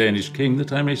by the Danish king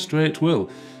that I may stray at will,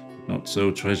 but not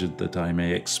so treasured that I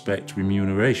may expect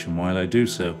remuneration while I do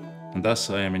so. And thus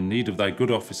I am in need of thy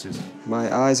good offices.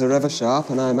 My eyes are ever sharp,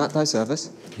 and I am at thy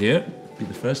service. Here be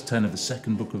the first 10 of the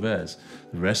second book of Airs.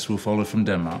 The rest will follow from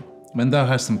Denmark. When thou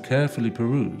hast them carefully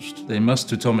perused, they must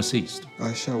to Thomas East.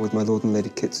 I shall with my lord and lady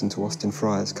Kytson to Austin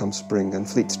Friars come spring, and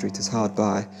Fleet Street is hard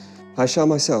by. I shall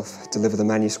myself deliver the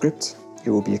manuscript. It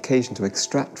will be occasion to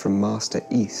extract from Master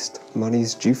East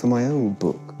monies due for my own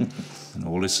book. And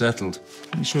all is settled.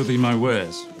 Let me show thee my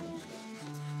wares.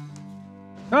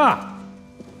 Ah!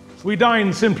 We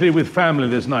dine simply with family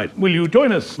this night. Will you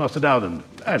join us, Master Dowden?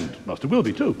 And Master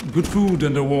Wilbye, too. Good food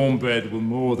and a warm bed will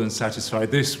more than satisfy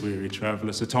this weary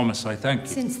traveller. Sir Thomas, I thank you.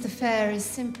 Since the fare is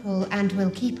simple and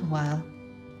will keep a while,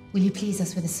 will you please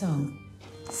us with a song?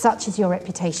 Such is your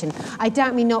reputation. I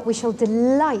doubt me not we shall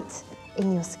delight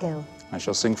in your skill. I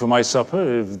shall sing for my supper,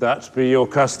 if that be your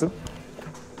custom.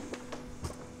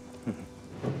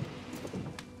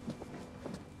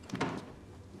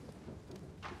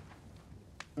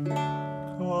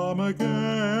 Come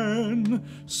again,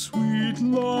 sweet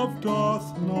love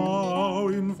doth now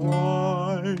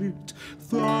invite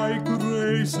thy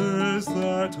graces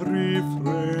that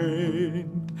refrain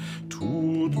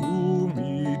to do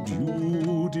me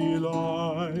due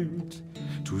delight,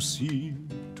 to see,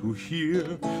 to hear,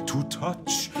 to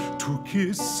touch, to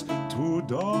kiss, to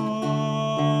die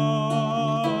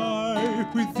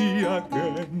with thee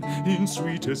again in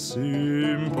sweetest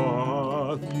sympathy.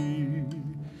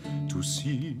 To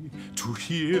see, to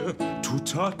hear, to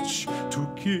touch, to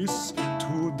kiss,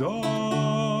 to die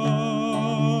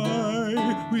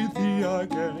with thee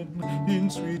again in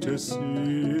sweetest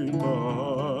sympathy.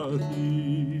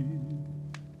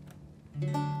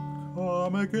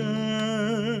 Come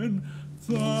again,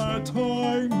 that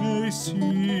I may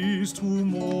cease to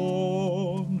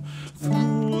mourn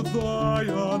through thy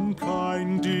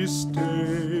unkind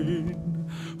disdain.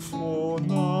 For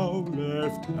now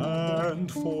left and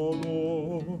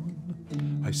forlorn,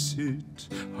 I sit,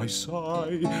 I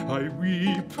sigh, I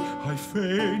weep, I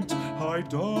faint, I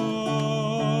die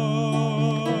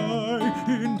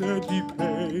in deadly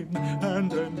pain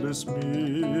and endless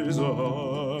misery.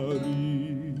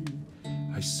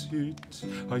 I sit,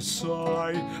 I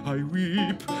sigh, I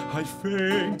weep, I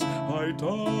faint, I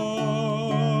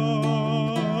die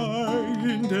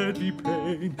in deadly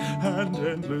pain and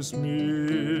endless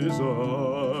misery.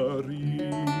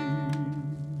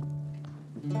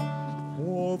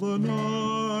 All the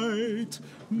night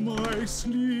my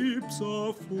sleeps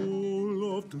are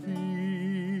full of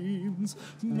dreams,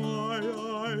 my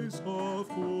eyes are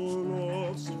full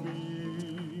of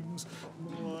streams,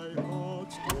 my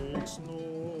heart takes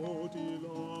no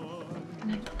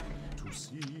delight to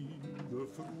see the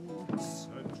fruits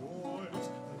and joys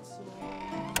and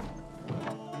sorrows.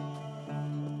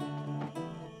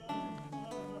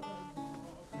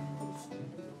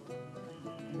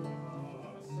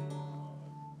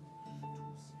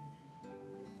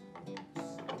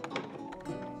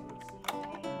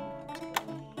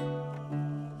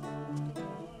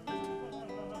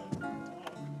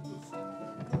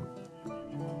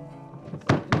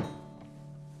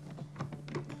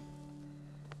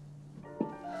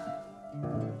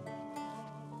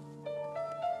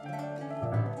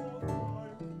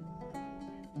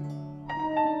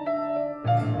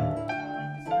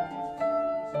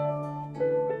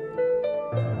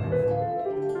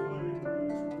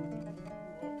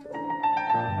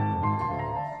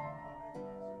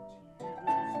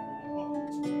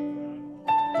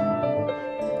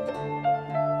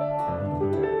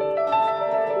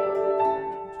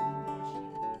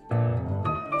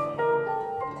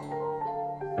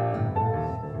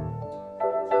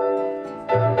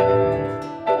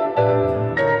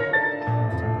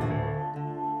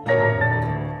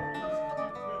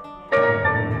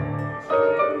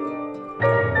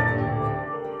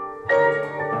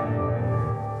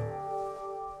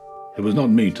 It was not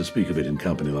meet to speak of it in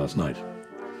company last night,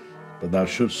 but thou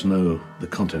shouldst know the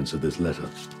contents of this letter.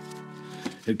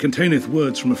 It containeth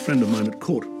words from a friend of mine at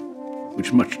court,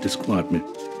 which much disquiet me.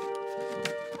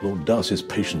 Lord Darcy's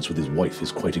patience with his wife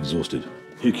is quite exhausted.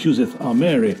 He accuseth our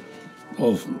Mary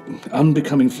of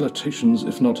unbecoming flirtations,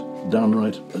 if not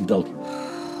downright adultery.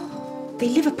 They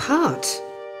live apart.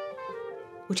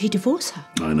 Would he divorce her?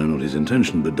 I know not his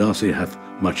intention, but Darcy hath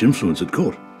much influence at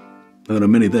court. There are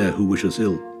many there who wish us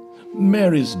ill.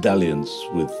 Mary's dalliance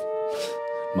with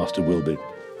Master Wilbye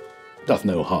doth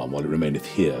no harm while it remaineth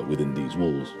here within these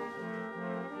walls.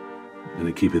 And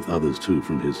it keepeth others too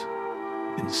from his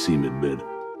enseamed bed.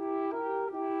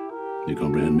 You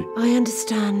comprehend me? I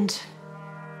understand.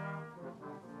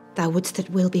 Thou wouldst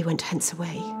that Wilbye went hence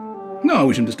away. No, I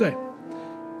wish him to stay.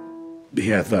 He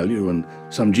hath value and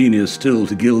some genius still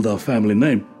to gild our family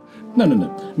name. No.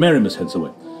 Mary must hence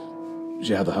away.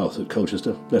 She hath a house at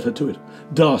Colchester, let her to it.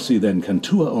 Darcy then can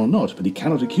to her or not, but he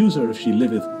cannot accuse her if she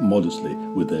liveth modestly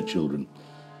with their children.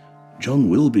 John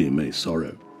Wilbye may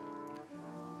sorrow,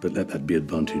 but let that be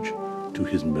advantage to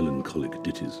his melancholic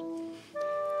ditties.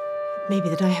 Maybe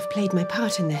that I have played my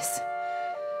part in this.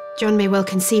 John may well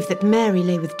conceive that Mary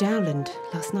lay with Dowland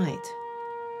last night.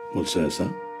 What sayest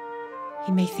thou?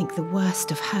 He may think the worst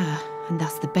of her, and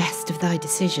thus the best of thy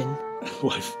decision.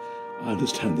 Wife, I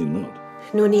understand thee not.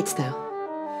 Nor needst thou.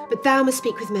 But thou must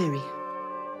speak with Mary.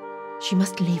 She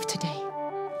must leave today.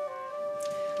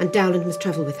 And Dowland must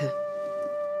travel with her.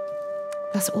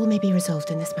 Thus all may be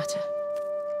resolved in this matter.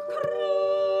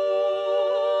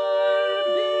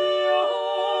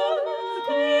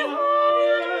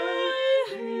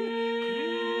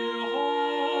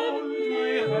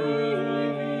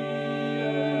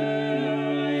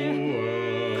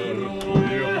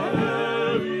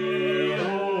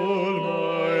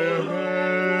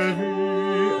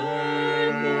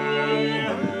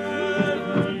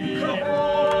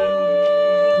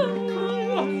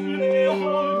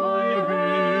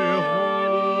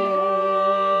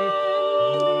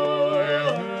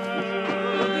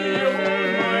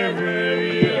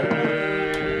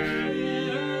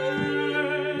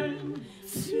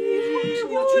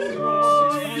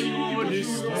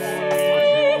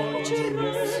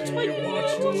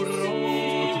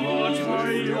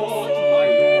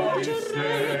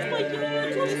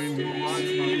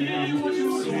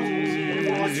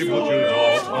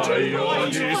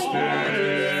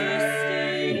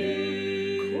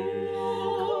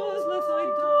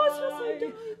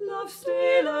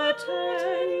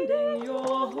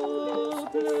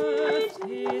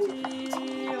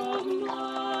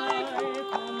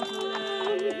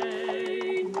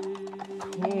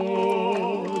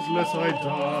 Lest I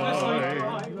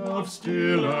die, love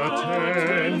still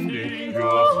attending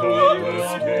your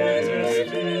hopeless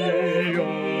pity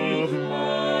of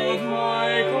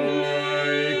my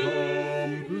complaint.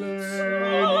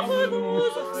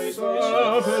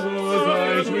 Suffer those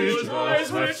eyes which thus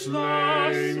have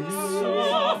slain me.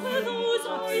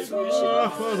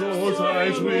 Suffer those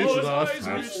eyes which thus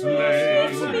have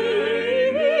slain me.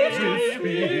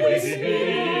 With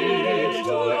speed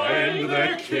to end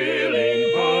their killing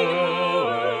power.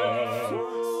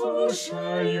 So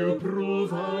shall you prove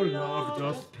how love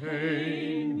doth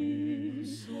pain me.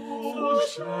 So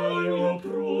shall you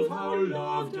prove how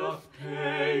love doth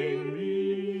pain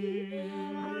me.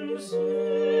 And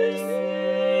see,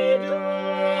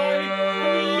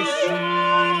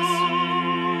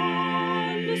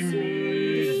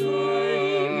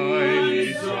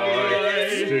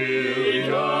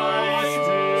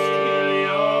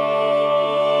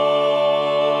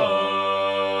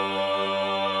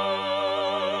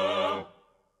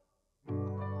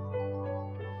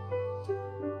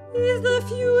 Is the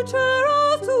future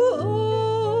ours to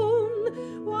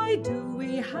own? Why do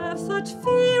we have such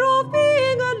fear of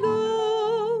being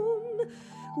alone?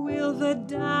 Will the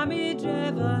damage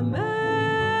ever mend?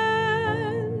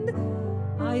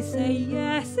 I say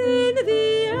yes in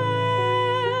the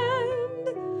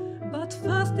end, but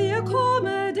first the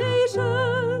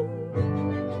accommodation.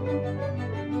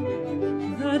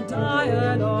 The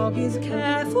dialogue is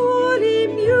carefully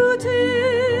muted,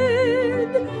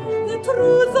 the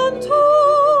truths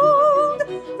untold,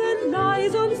 the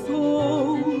lies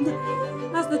unfold.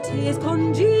 As the tears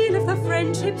congeal, if the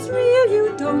friendship's real,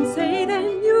 you don't say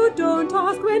then, you don't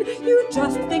ask when, you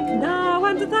just think now,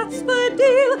 and that's the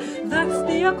deal. That's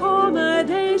the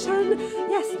accommodation.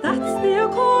 Yes, that's the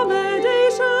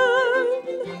accommodation.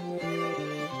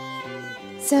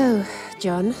 So,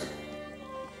 John,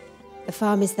 the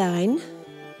farm is thine.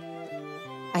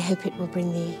 I hope it will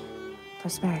bring thee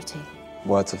prosperity.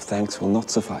 Words of thanks will not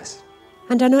suffice.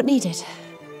 And are not needed.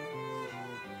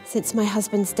 Since my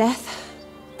husband's death,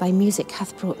 thy music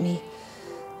hath brought me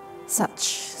such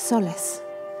solace.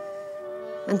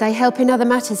 And thy help in other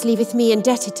matters leaveth me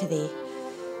indebted to thee.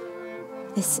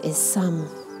 This is some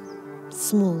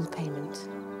small payment.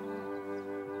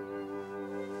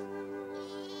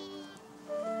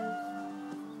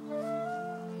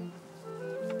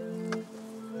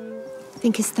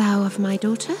 Thinkest thou of my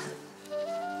daughter?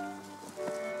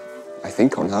 I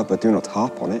think on her, but do not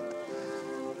harp on it.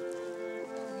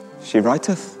 She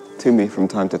writeth to me from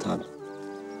time to time.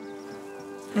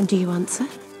 And do you answer?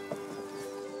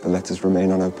 The letters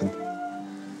remain unopened.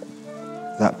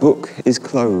 That book is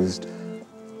closed.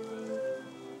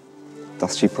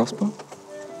 Doth she prosper?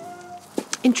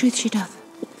 In truth she doth.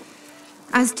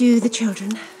 As do the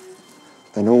children.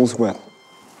 Then all's well.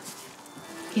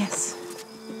 Yes.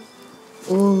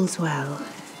 All's well.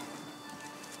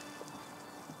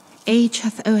 Age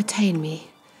hath o'ertaken me,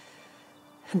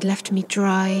 and left me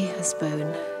dry as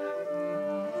bone.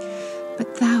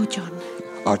 But thou, John,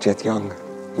 Art yet young,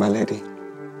 my lady,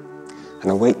 and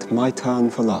await my turn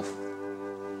for love.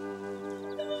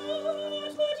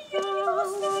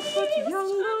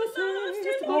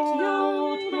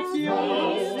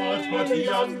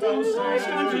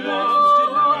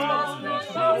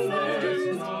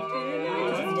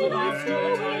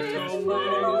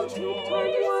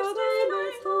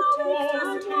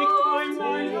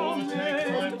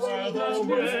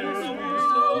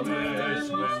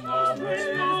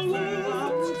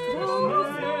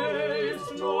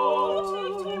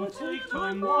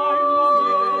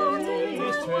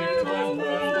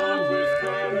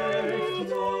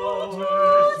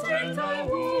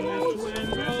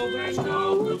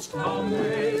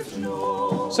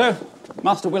 So,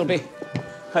 Master Wilbye,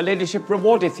 her ladyship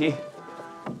rewardeth ye,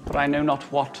 but I know not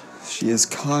what. She is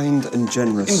kind and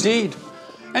generous. Indeed.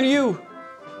 And you,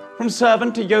 from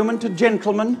servant to yeoman to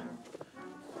gentleman,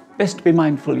 best be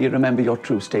mindful ye remember your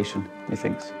true station,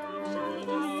 methinks.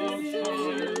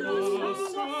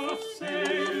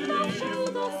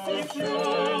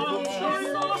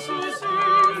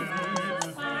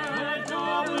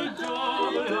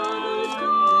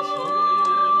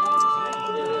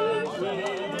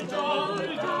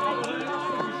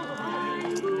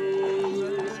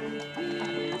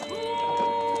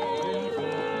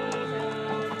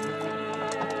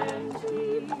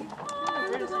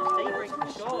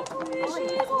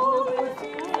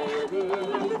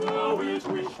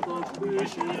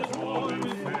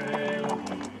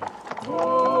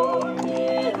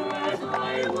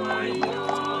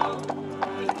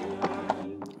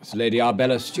 It's Lady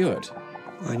Arbella Stewart.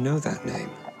 I know that name.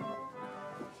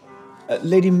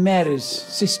 Lady Mary's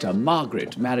sister,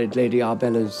 Margaret, married Lady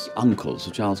Arbella's uncle,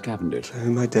 Sir Charles Cavendish. To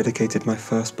whom I dedicated my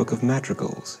first book of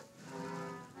madrigals.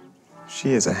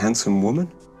 She is a handsome woman.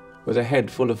 With a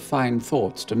head full of fine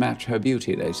thoughts to match her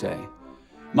beauty, they say.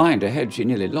 Mind, a head she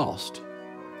nearly lost.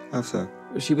 How so?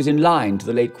 She was in line to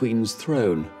the late Queen's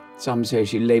throne. Some say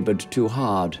she laboured too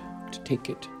hard to take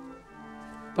it.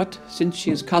 But since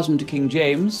she is cousin to King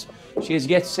James, she is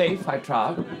yet safe, I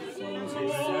trow.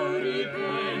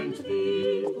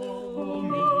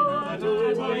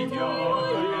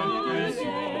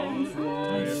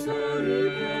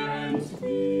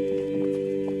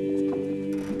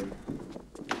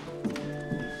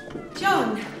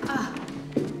 John,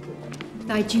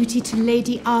 thy duty to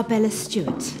Lady Arbella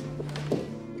Stewart.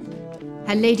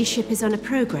 Her ladyship is on a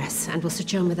progress and will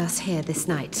sojourn with us here this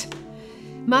night.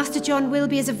 Master John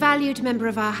Wilbye is a valued member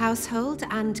of our household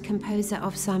and composer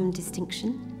of some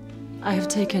distinction. I have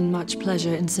taken much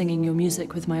pleasure in singing your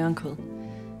music with my uncle.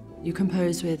 You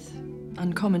compose with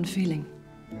uncommon feeling.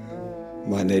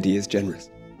 My lady is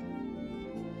generous.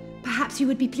 Perhaps you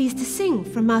would be pleased to sing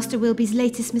from Master Wilby's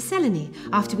latest miscellany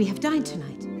after we have dined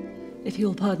tonight. If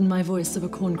you'll pardon my voice of a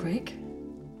corncrake.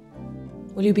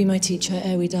 Will you be my teacher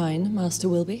ere we dine, Master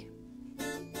Wilbye?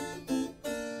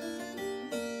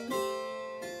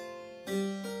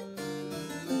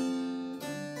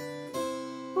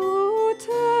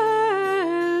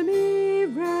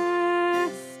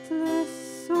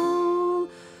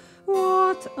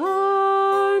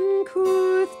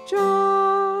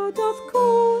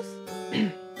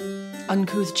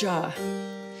 Uncouth jar.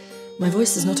 My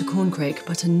voice is not a corncrake,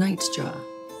 but a nightjar.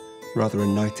 Rather a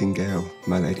nightingale,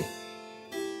 my lady.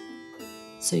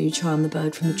 So you charm the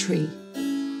bird from the tree.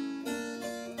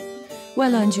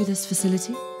 Where earned you this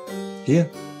facility? Here,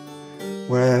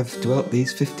 where I've dwelt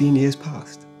these 15 years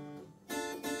past.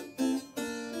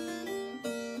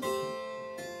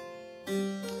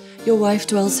 Your wife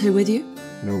dwells here with you?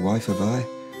 No wife have I,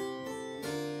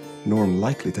 nor am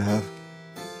likely to have.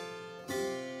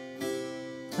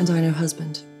 And I no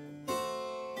husband.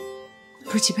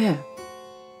 Pretty pair.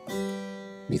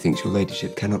 Methinks your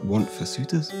ladyship cannot want for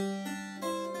suitors.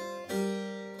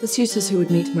 The suitors who would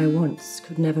meet my wants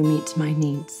could never meet my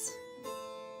needs.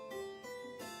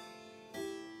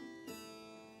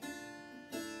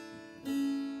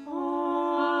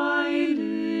 I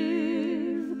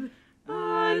live,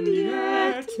 and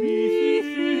yet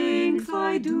methinks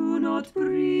I do not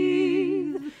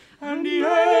breathe, and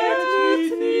yet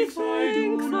methinks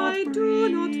I do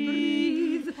not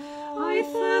breathe.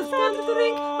 thirst and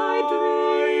drink, I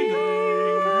drink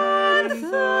and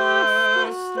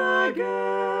thirst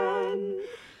again.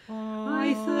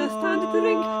 I thirst and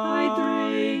drink, I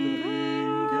drink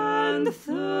and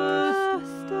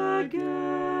thirst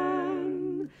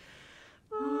again.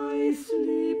 I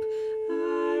sleep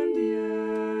and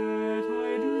yet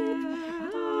I dream,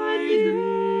 I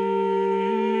dream,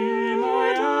 I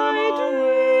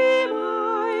dream,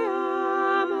 I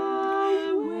am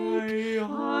awake.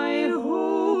 I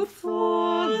hope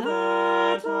for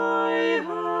that I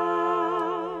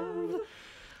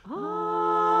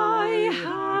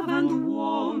have and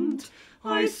want.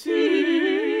 I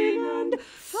sing and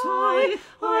sigh,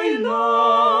 I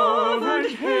love and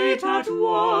hate at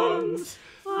once.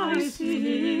 I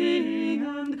sing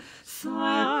and sigh,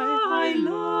 I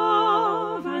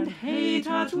love and hate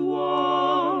at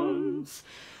once.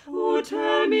 Oh,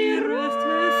 tell me,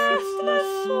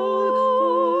 restless soul,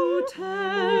 oh,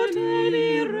 tell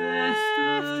me,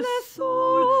 restless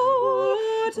soul,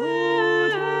 oh, tell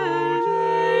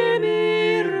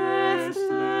me,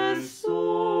 restless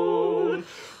soul,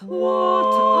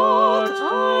 what art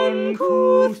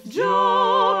uncouth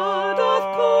jar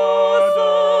doth cause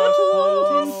that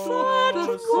wanting soul,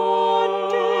 doth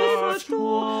cause such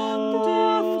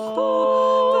wanting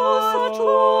soul, doth such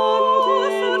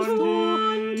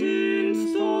wanting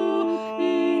soul,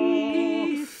 in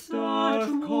peace doth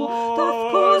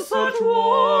cause such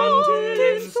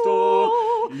wanting soul,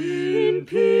 in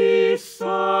peace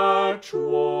such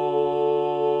woe.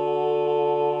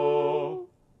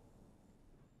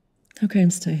 How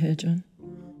camest I here, John?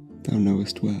 Thou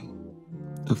knowest well,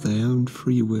 of thy own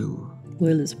free will.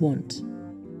 Will is want.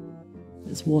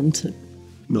 Is wanted.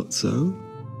 Not so.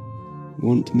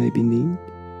 Want may be need,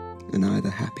 and I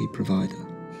the happy provider.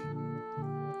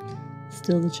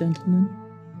 Still the gentleman.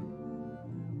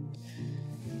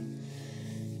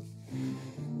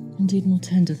 Indeed more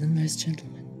tender than most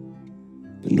gentlemen.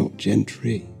 But not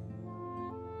gentry.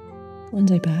 One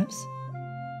day perhaps,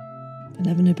 but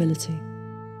never nobility.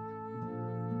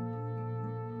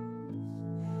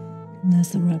 And there's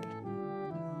the rub.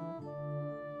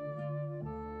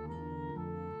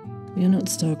 We are not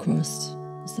star-crossed,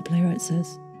 as the playwright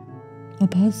says. Our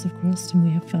paths have crossed, and we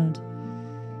have found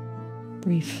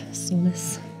brief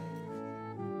solace.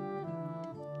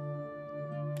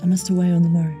 I must away on the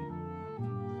morrow.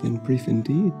 Then brief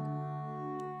indeed.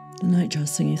 The nightjar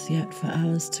singeth yet for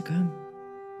hours to come.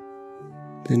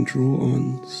 Then draw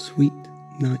on, sweet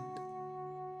night.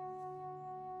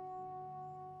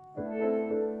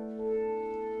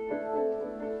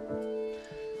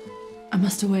 I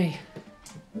must away,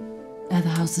 ere the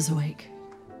house is awake.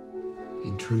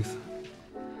 In truth,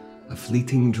 a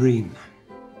fleeting dream.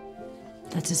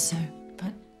 That is so,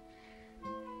 but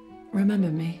remember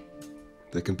me.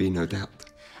 There can be no doubt.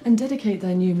 And dedicate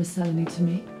thy new miscellany to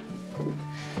me.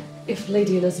 If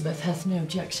Lady Elizabeth hath no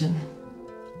objection,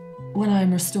 when I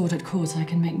am restored at court, I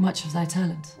can make much of thy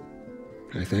talent.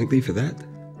 I thank thee for that.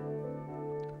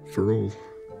 For all.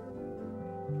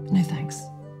 No thanks.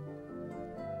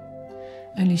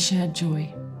 Only shared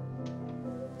joy.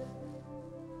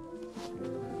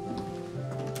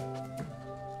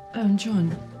 Oh, and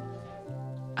John,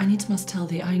 I needs must tell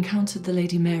thee I encountered the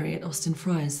Lady Mary at Austin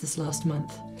Friars this last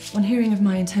month. On hearing of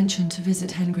my intention to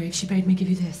visit Hengrave, she bade me give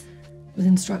you this, with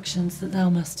instructions that thou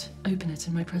must open it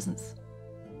in my presence.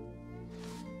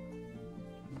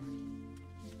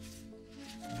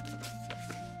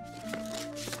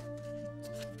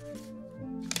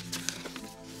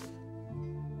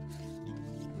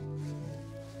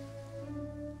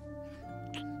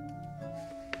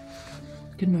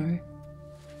 Good morrow.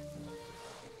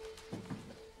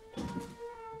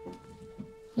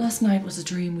 Last night was a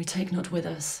dream we take not with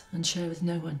us and share with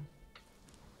no one.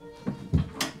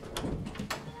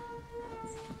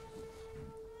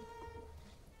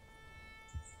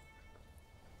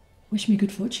 Wish me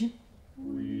good fortune.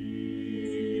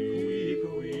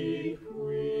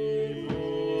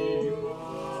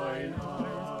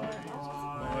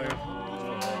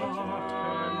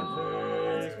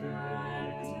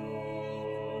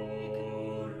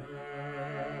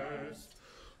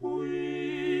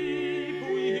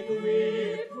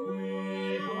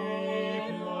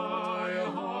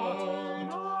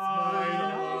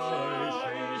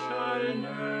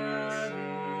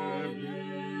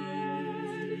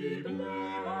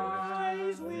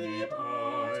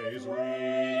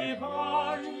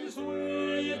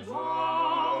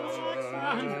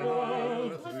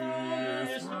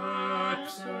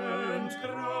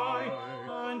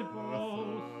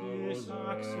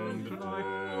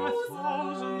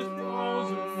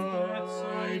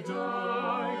 I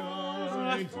die,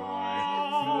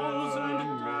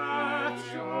 1,000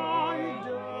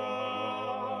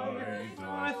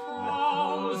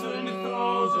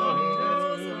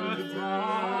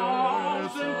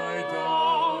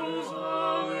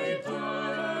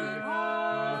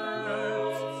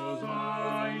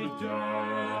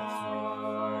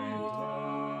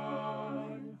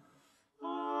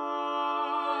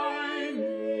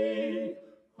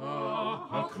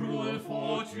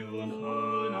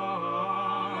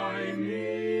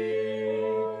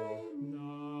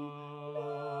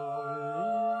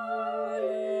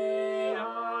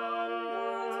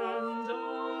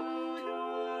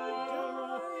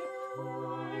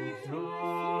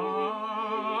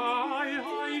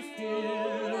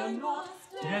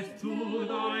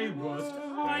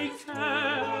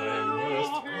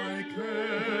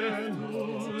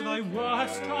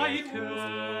 best I can.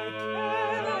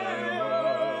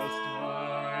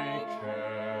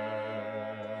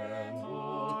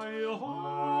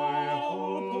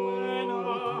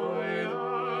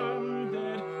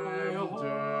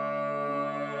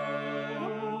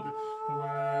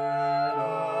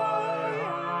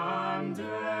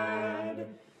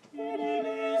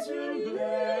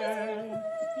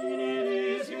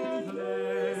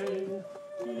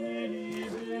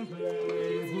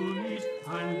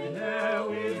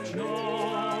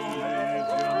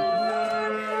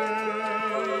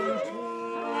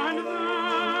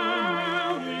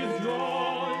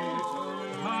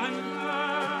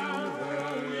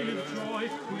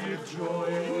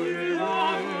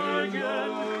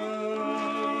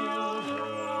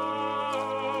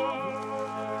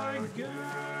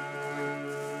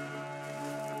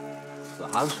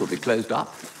 The house will be closed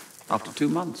up after 2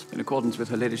 months, in accordance with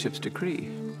her ladyship's decree.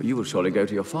 You will surely go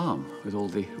to your farm with all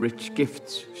the rich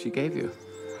gifts she gave you.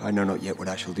 I know not yet what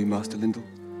I shall do, Master Lyndall.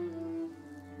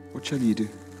 What shall you do?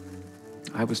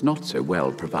 I was not so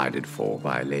well provided for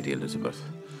by Lady Elizabeth,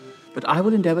 but I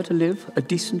will endeavour to live a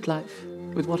decent life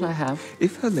with what I have.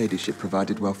 If her ladyship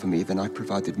provided well for me, then I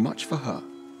provided much for her.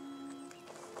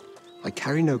 I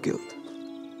carry no guilt.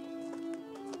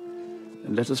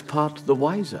 And let us part the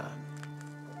wiser.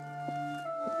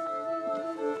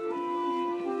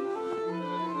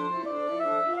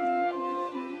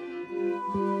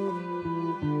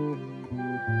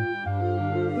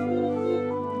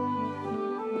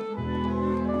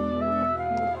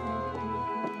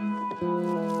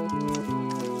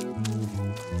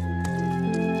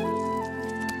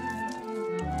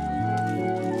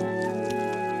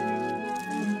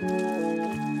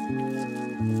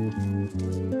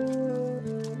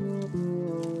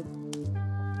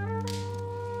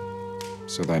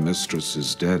 So thy mistress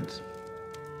is dead.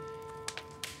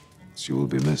 She will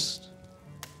be missed.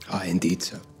 Aye, indeed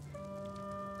so.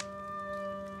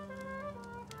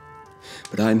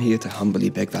 But I am here to humbly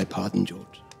beg thy pardon,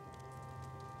 George.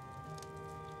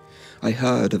 I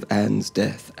heard of Anne's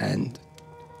death and,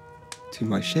 to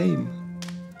my shame,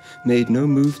 made no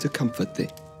move to comfort thee.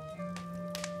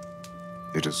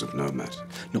 It is of no matter.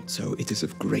 Not so, it is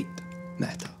of great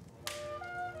matter.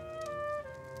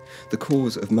 The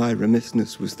cause of my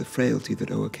remissness was the frailty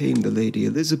that overcame the Lady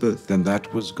Elizabeth. Then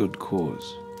that was good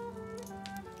cause.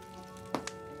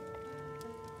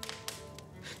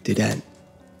 Did Anne?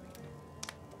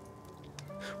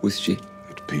 Was she?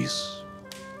 At peace.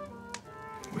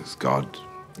 With God,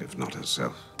 if not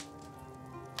herself.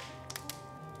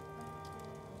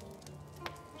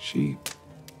 She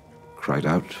cried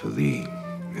out for thee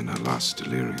in her last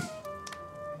delirium.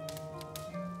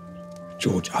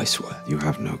 George, I swear. You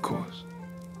have no cause.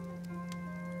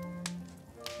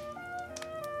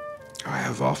 I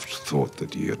have oft thought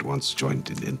that ye had once joined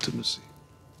in intimacy.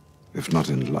 If not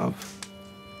in love,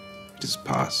 it is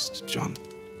past, John.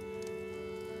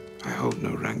 I hold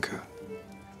no rancor.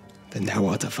 Then thou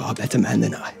art a far better man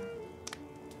than I.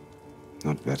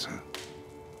 Not better.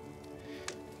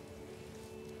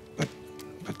 But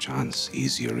perchance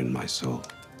easier in my soul.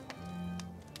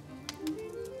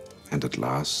 And at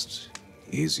last,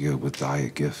 easier with thy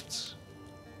gifts,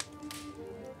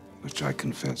 which I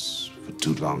confess for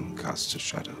too long cast a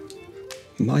shadow.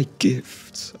 My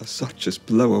gifts are such as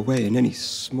blow away in any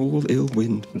small ill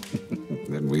wind.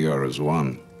 Then we are as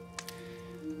one.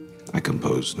 I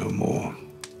compose no more,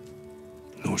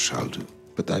 nor shall do.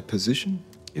 But thy position?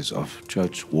 Is of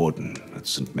church warden at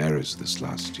St. Mary's this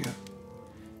last year.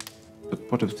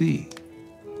 But what of thee?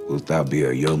 Wilt thou be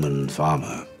a yeoman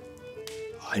farmer?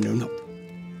 I know not.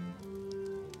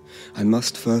 I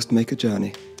must first make a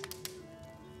journey.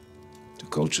 To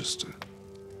Colchester.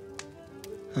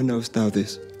 How knowest thou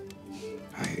this?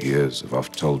 My ears have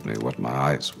oft told me what my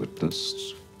eyes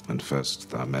witnessed when first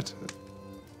thou met her.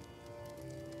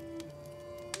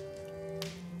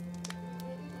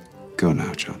 Go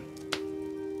now, John.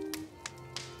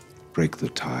 Break the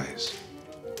ties,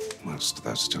 whilst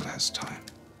thou still hast time.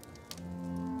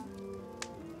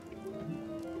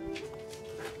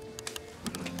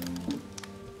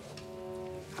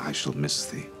 I shall miss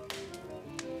thee,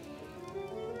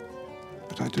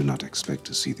 but I do not expect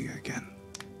to see thee again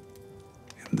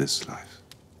in this life.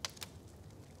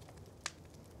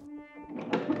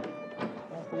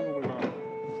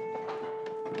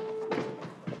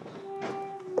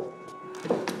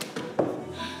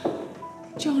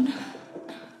 John.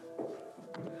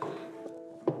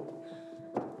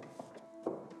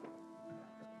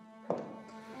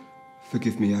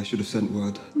 Forgive me, I should have sent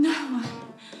word. No,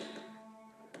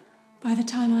 by the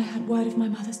time I had word of my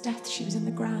mother's death, she was in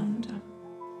the ground.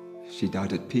 She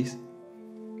died at peace?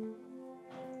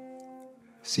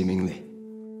 seemingly.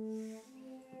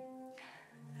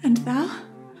 And thou?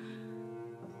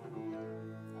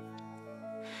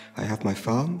 I have my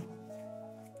farm,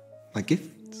 my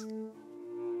gifts.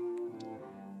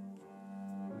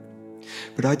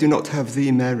 But I do not have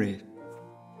thee, Mary.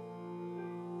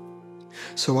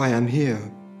 So I am here,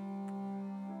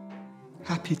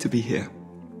 happy to be here,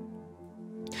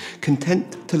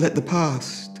 content to let the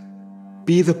past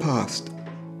be the past.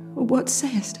 What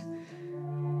sayest?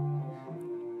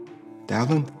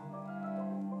 Dowland,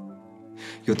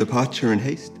 your departure in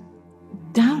haste.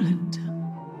 Dowland?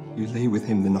 You lay with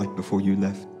him the night before you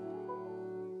left.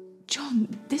 John,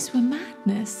 this were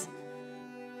madness.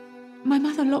 My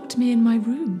mother locked me in my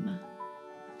room.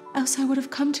 Else I would have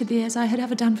come to thee as I had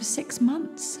ever done for 6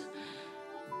 months.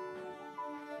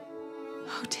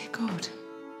 Oh, dear God.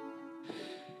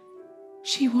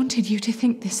 She wanted you to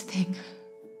think this thing.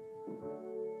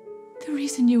 The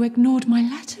reason you ignored my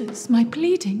letters, my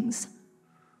pleadings.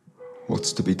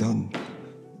 What's to be done?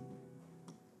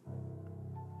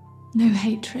 No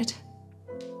hatred.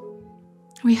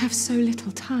 We have so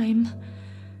little time.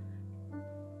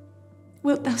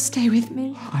 Wilt thou stay with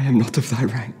me? I am not of thy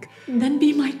rank. Then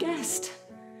be my guest,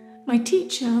 my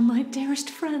teacher, my dearest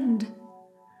friend,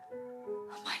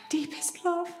 my deepest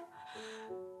love.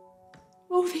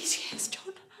 All these years,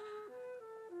 John.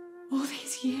 All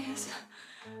these years.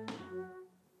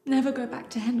 Never go back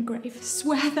to Hengrave.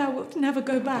 Swear thou wilt never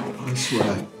go back. I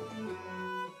swear.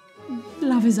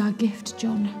 Love is our gift,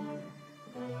 John.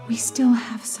 We still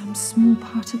have some small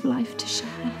part of life to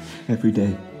share. Every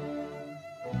day.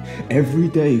 Every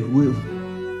day will.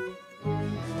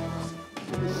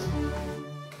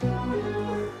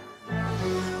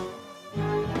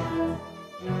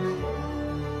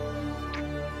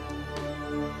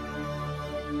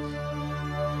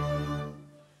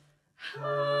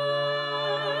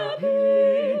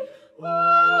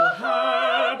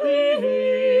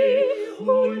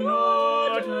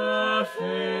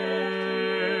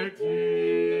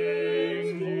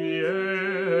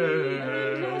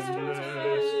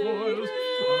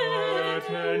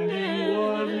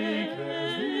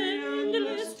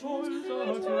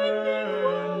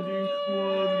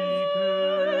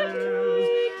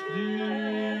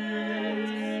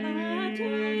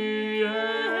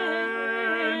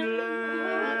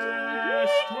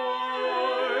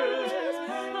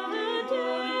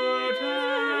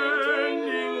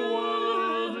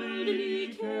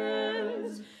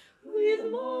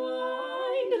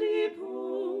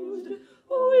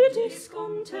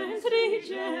 Discontent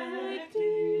rejected,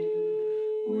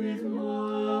 with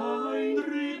mind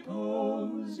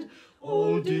reposed,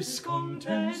 all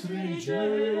discontents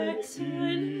rejected.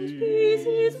 Peace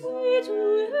is way to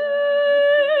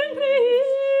Henry,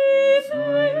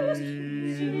 silent,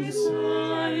 peace is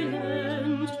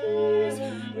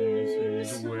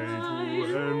way to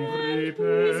Henry,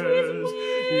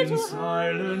 in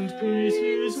silent peace.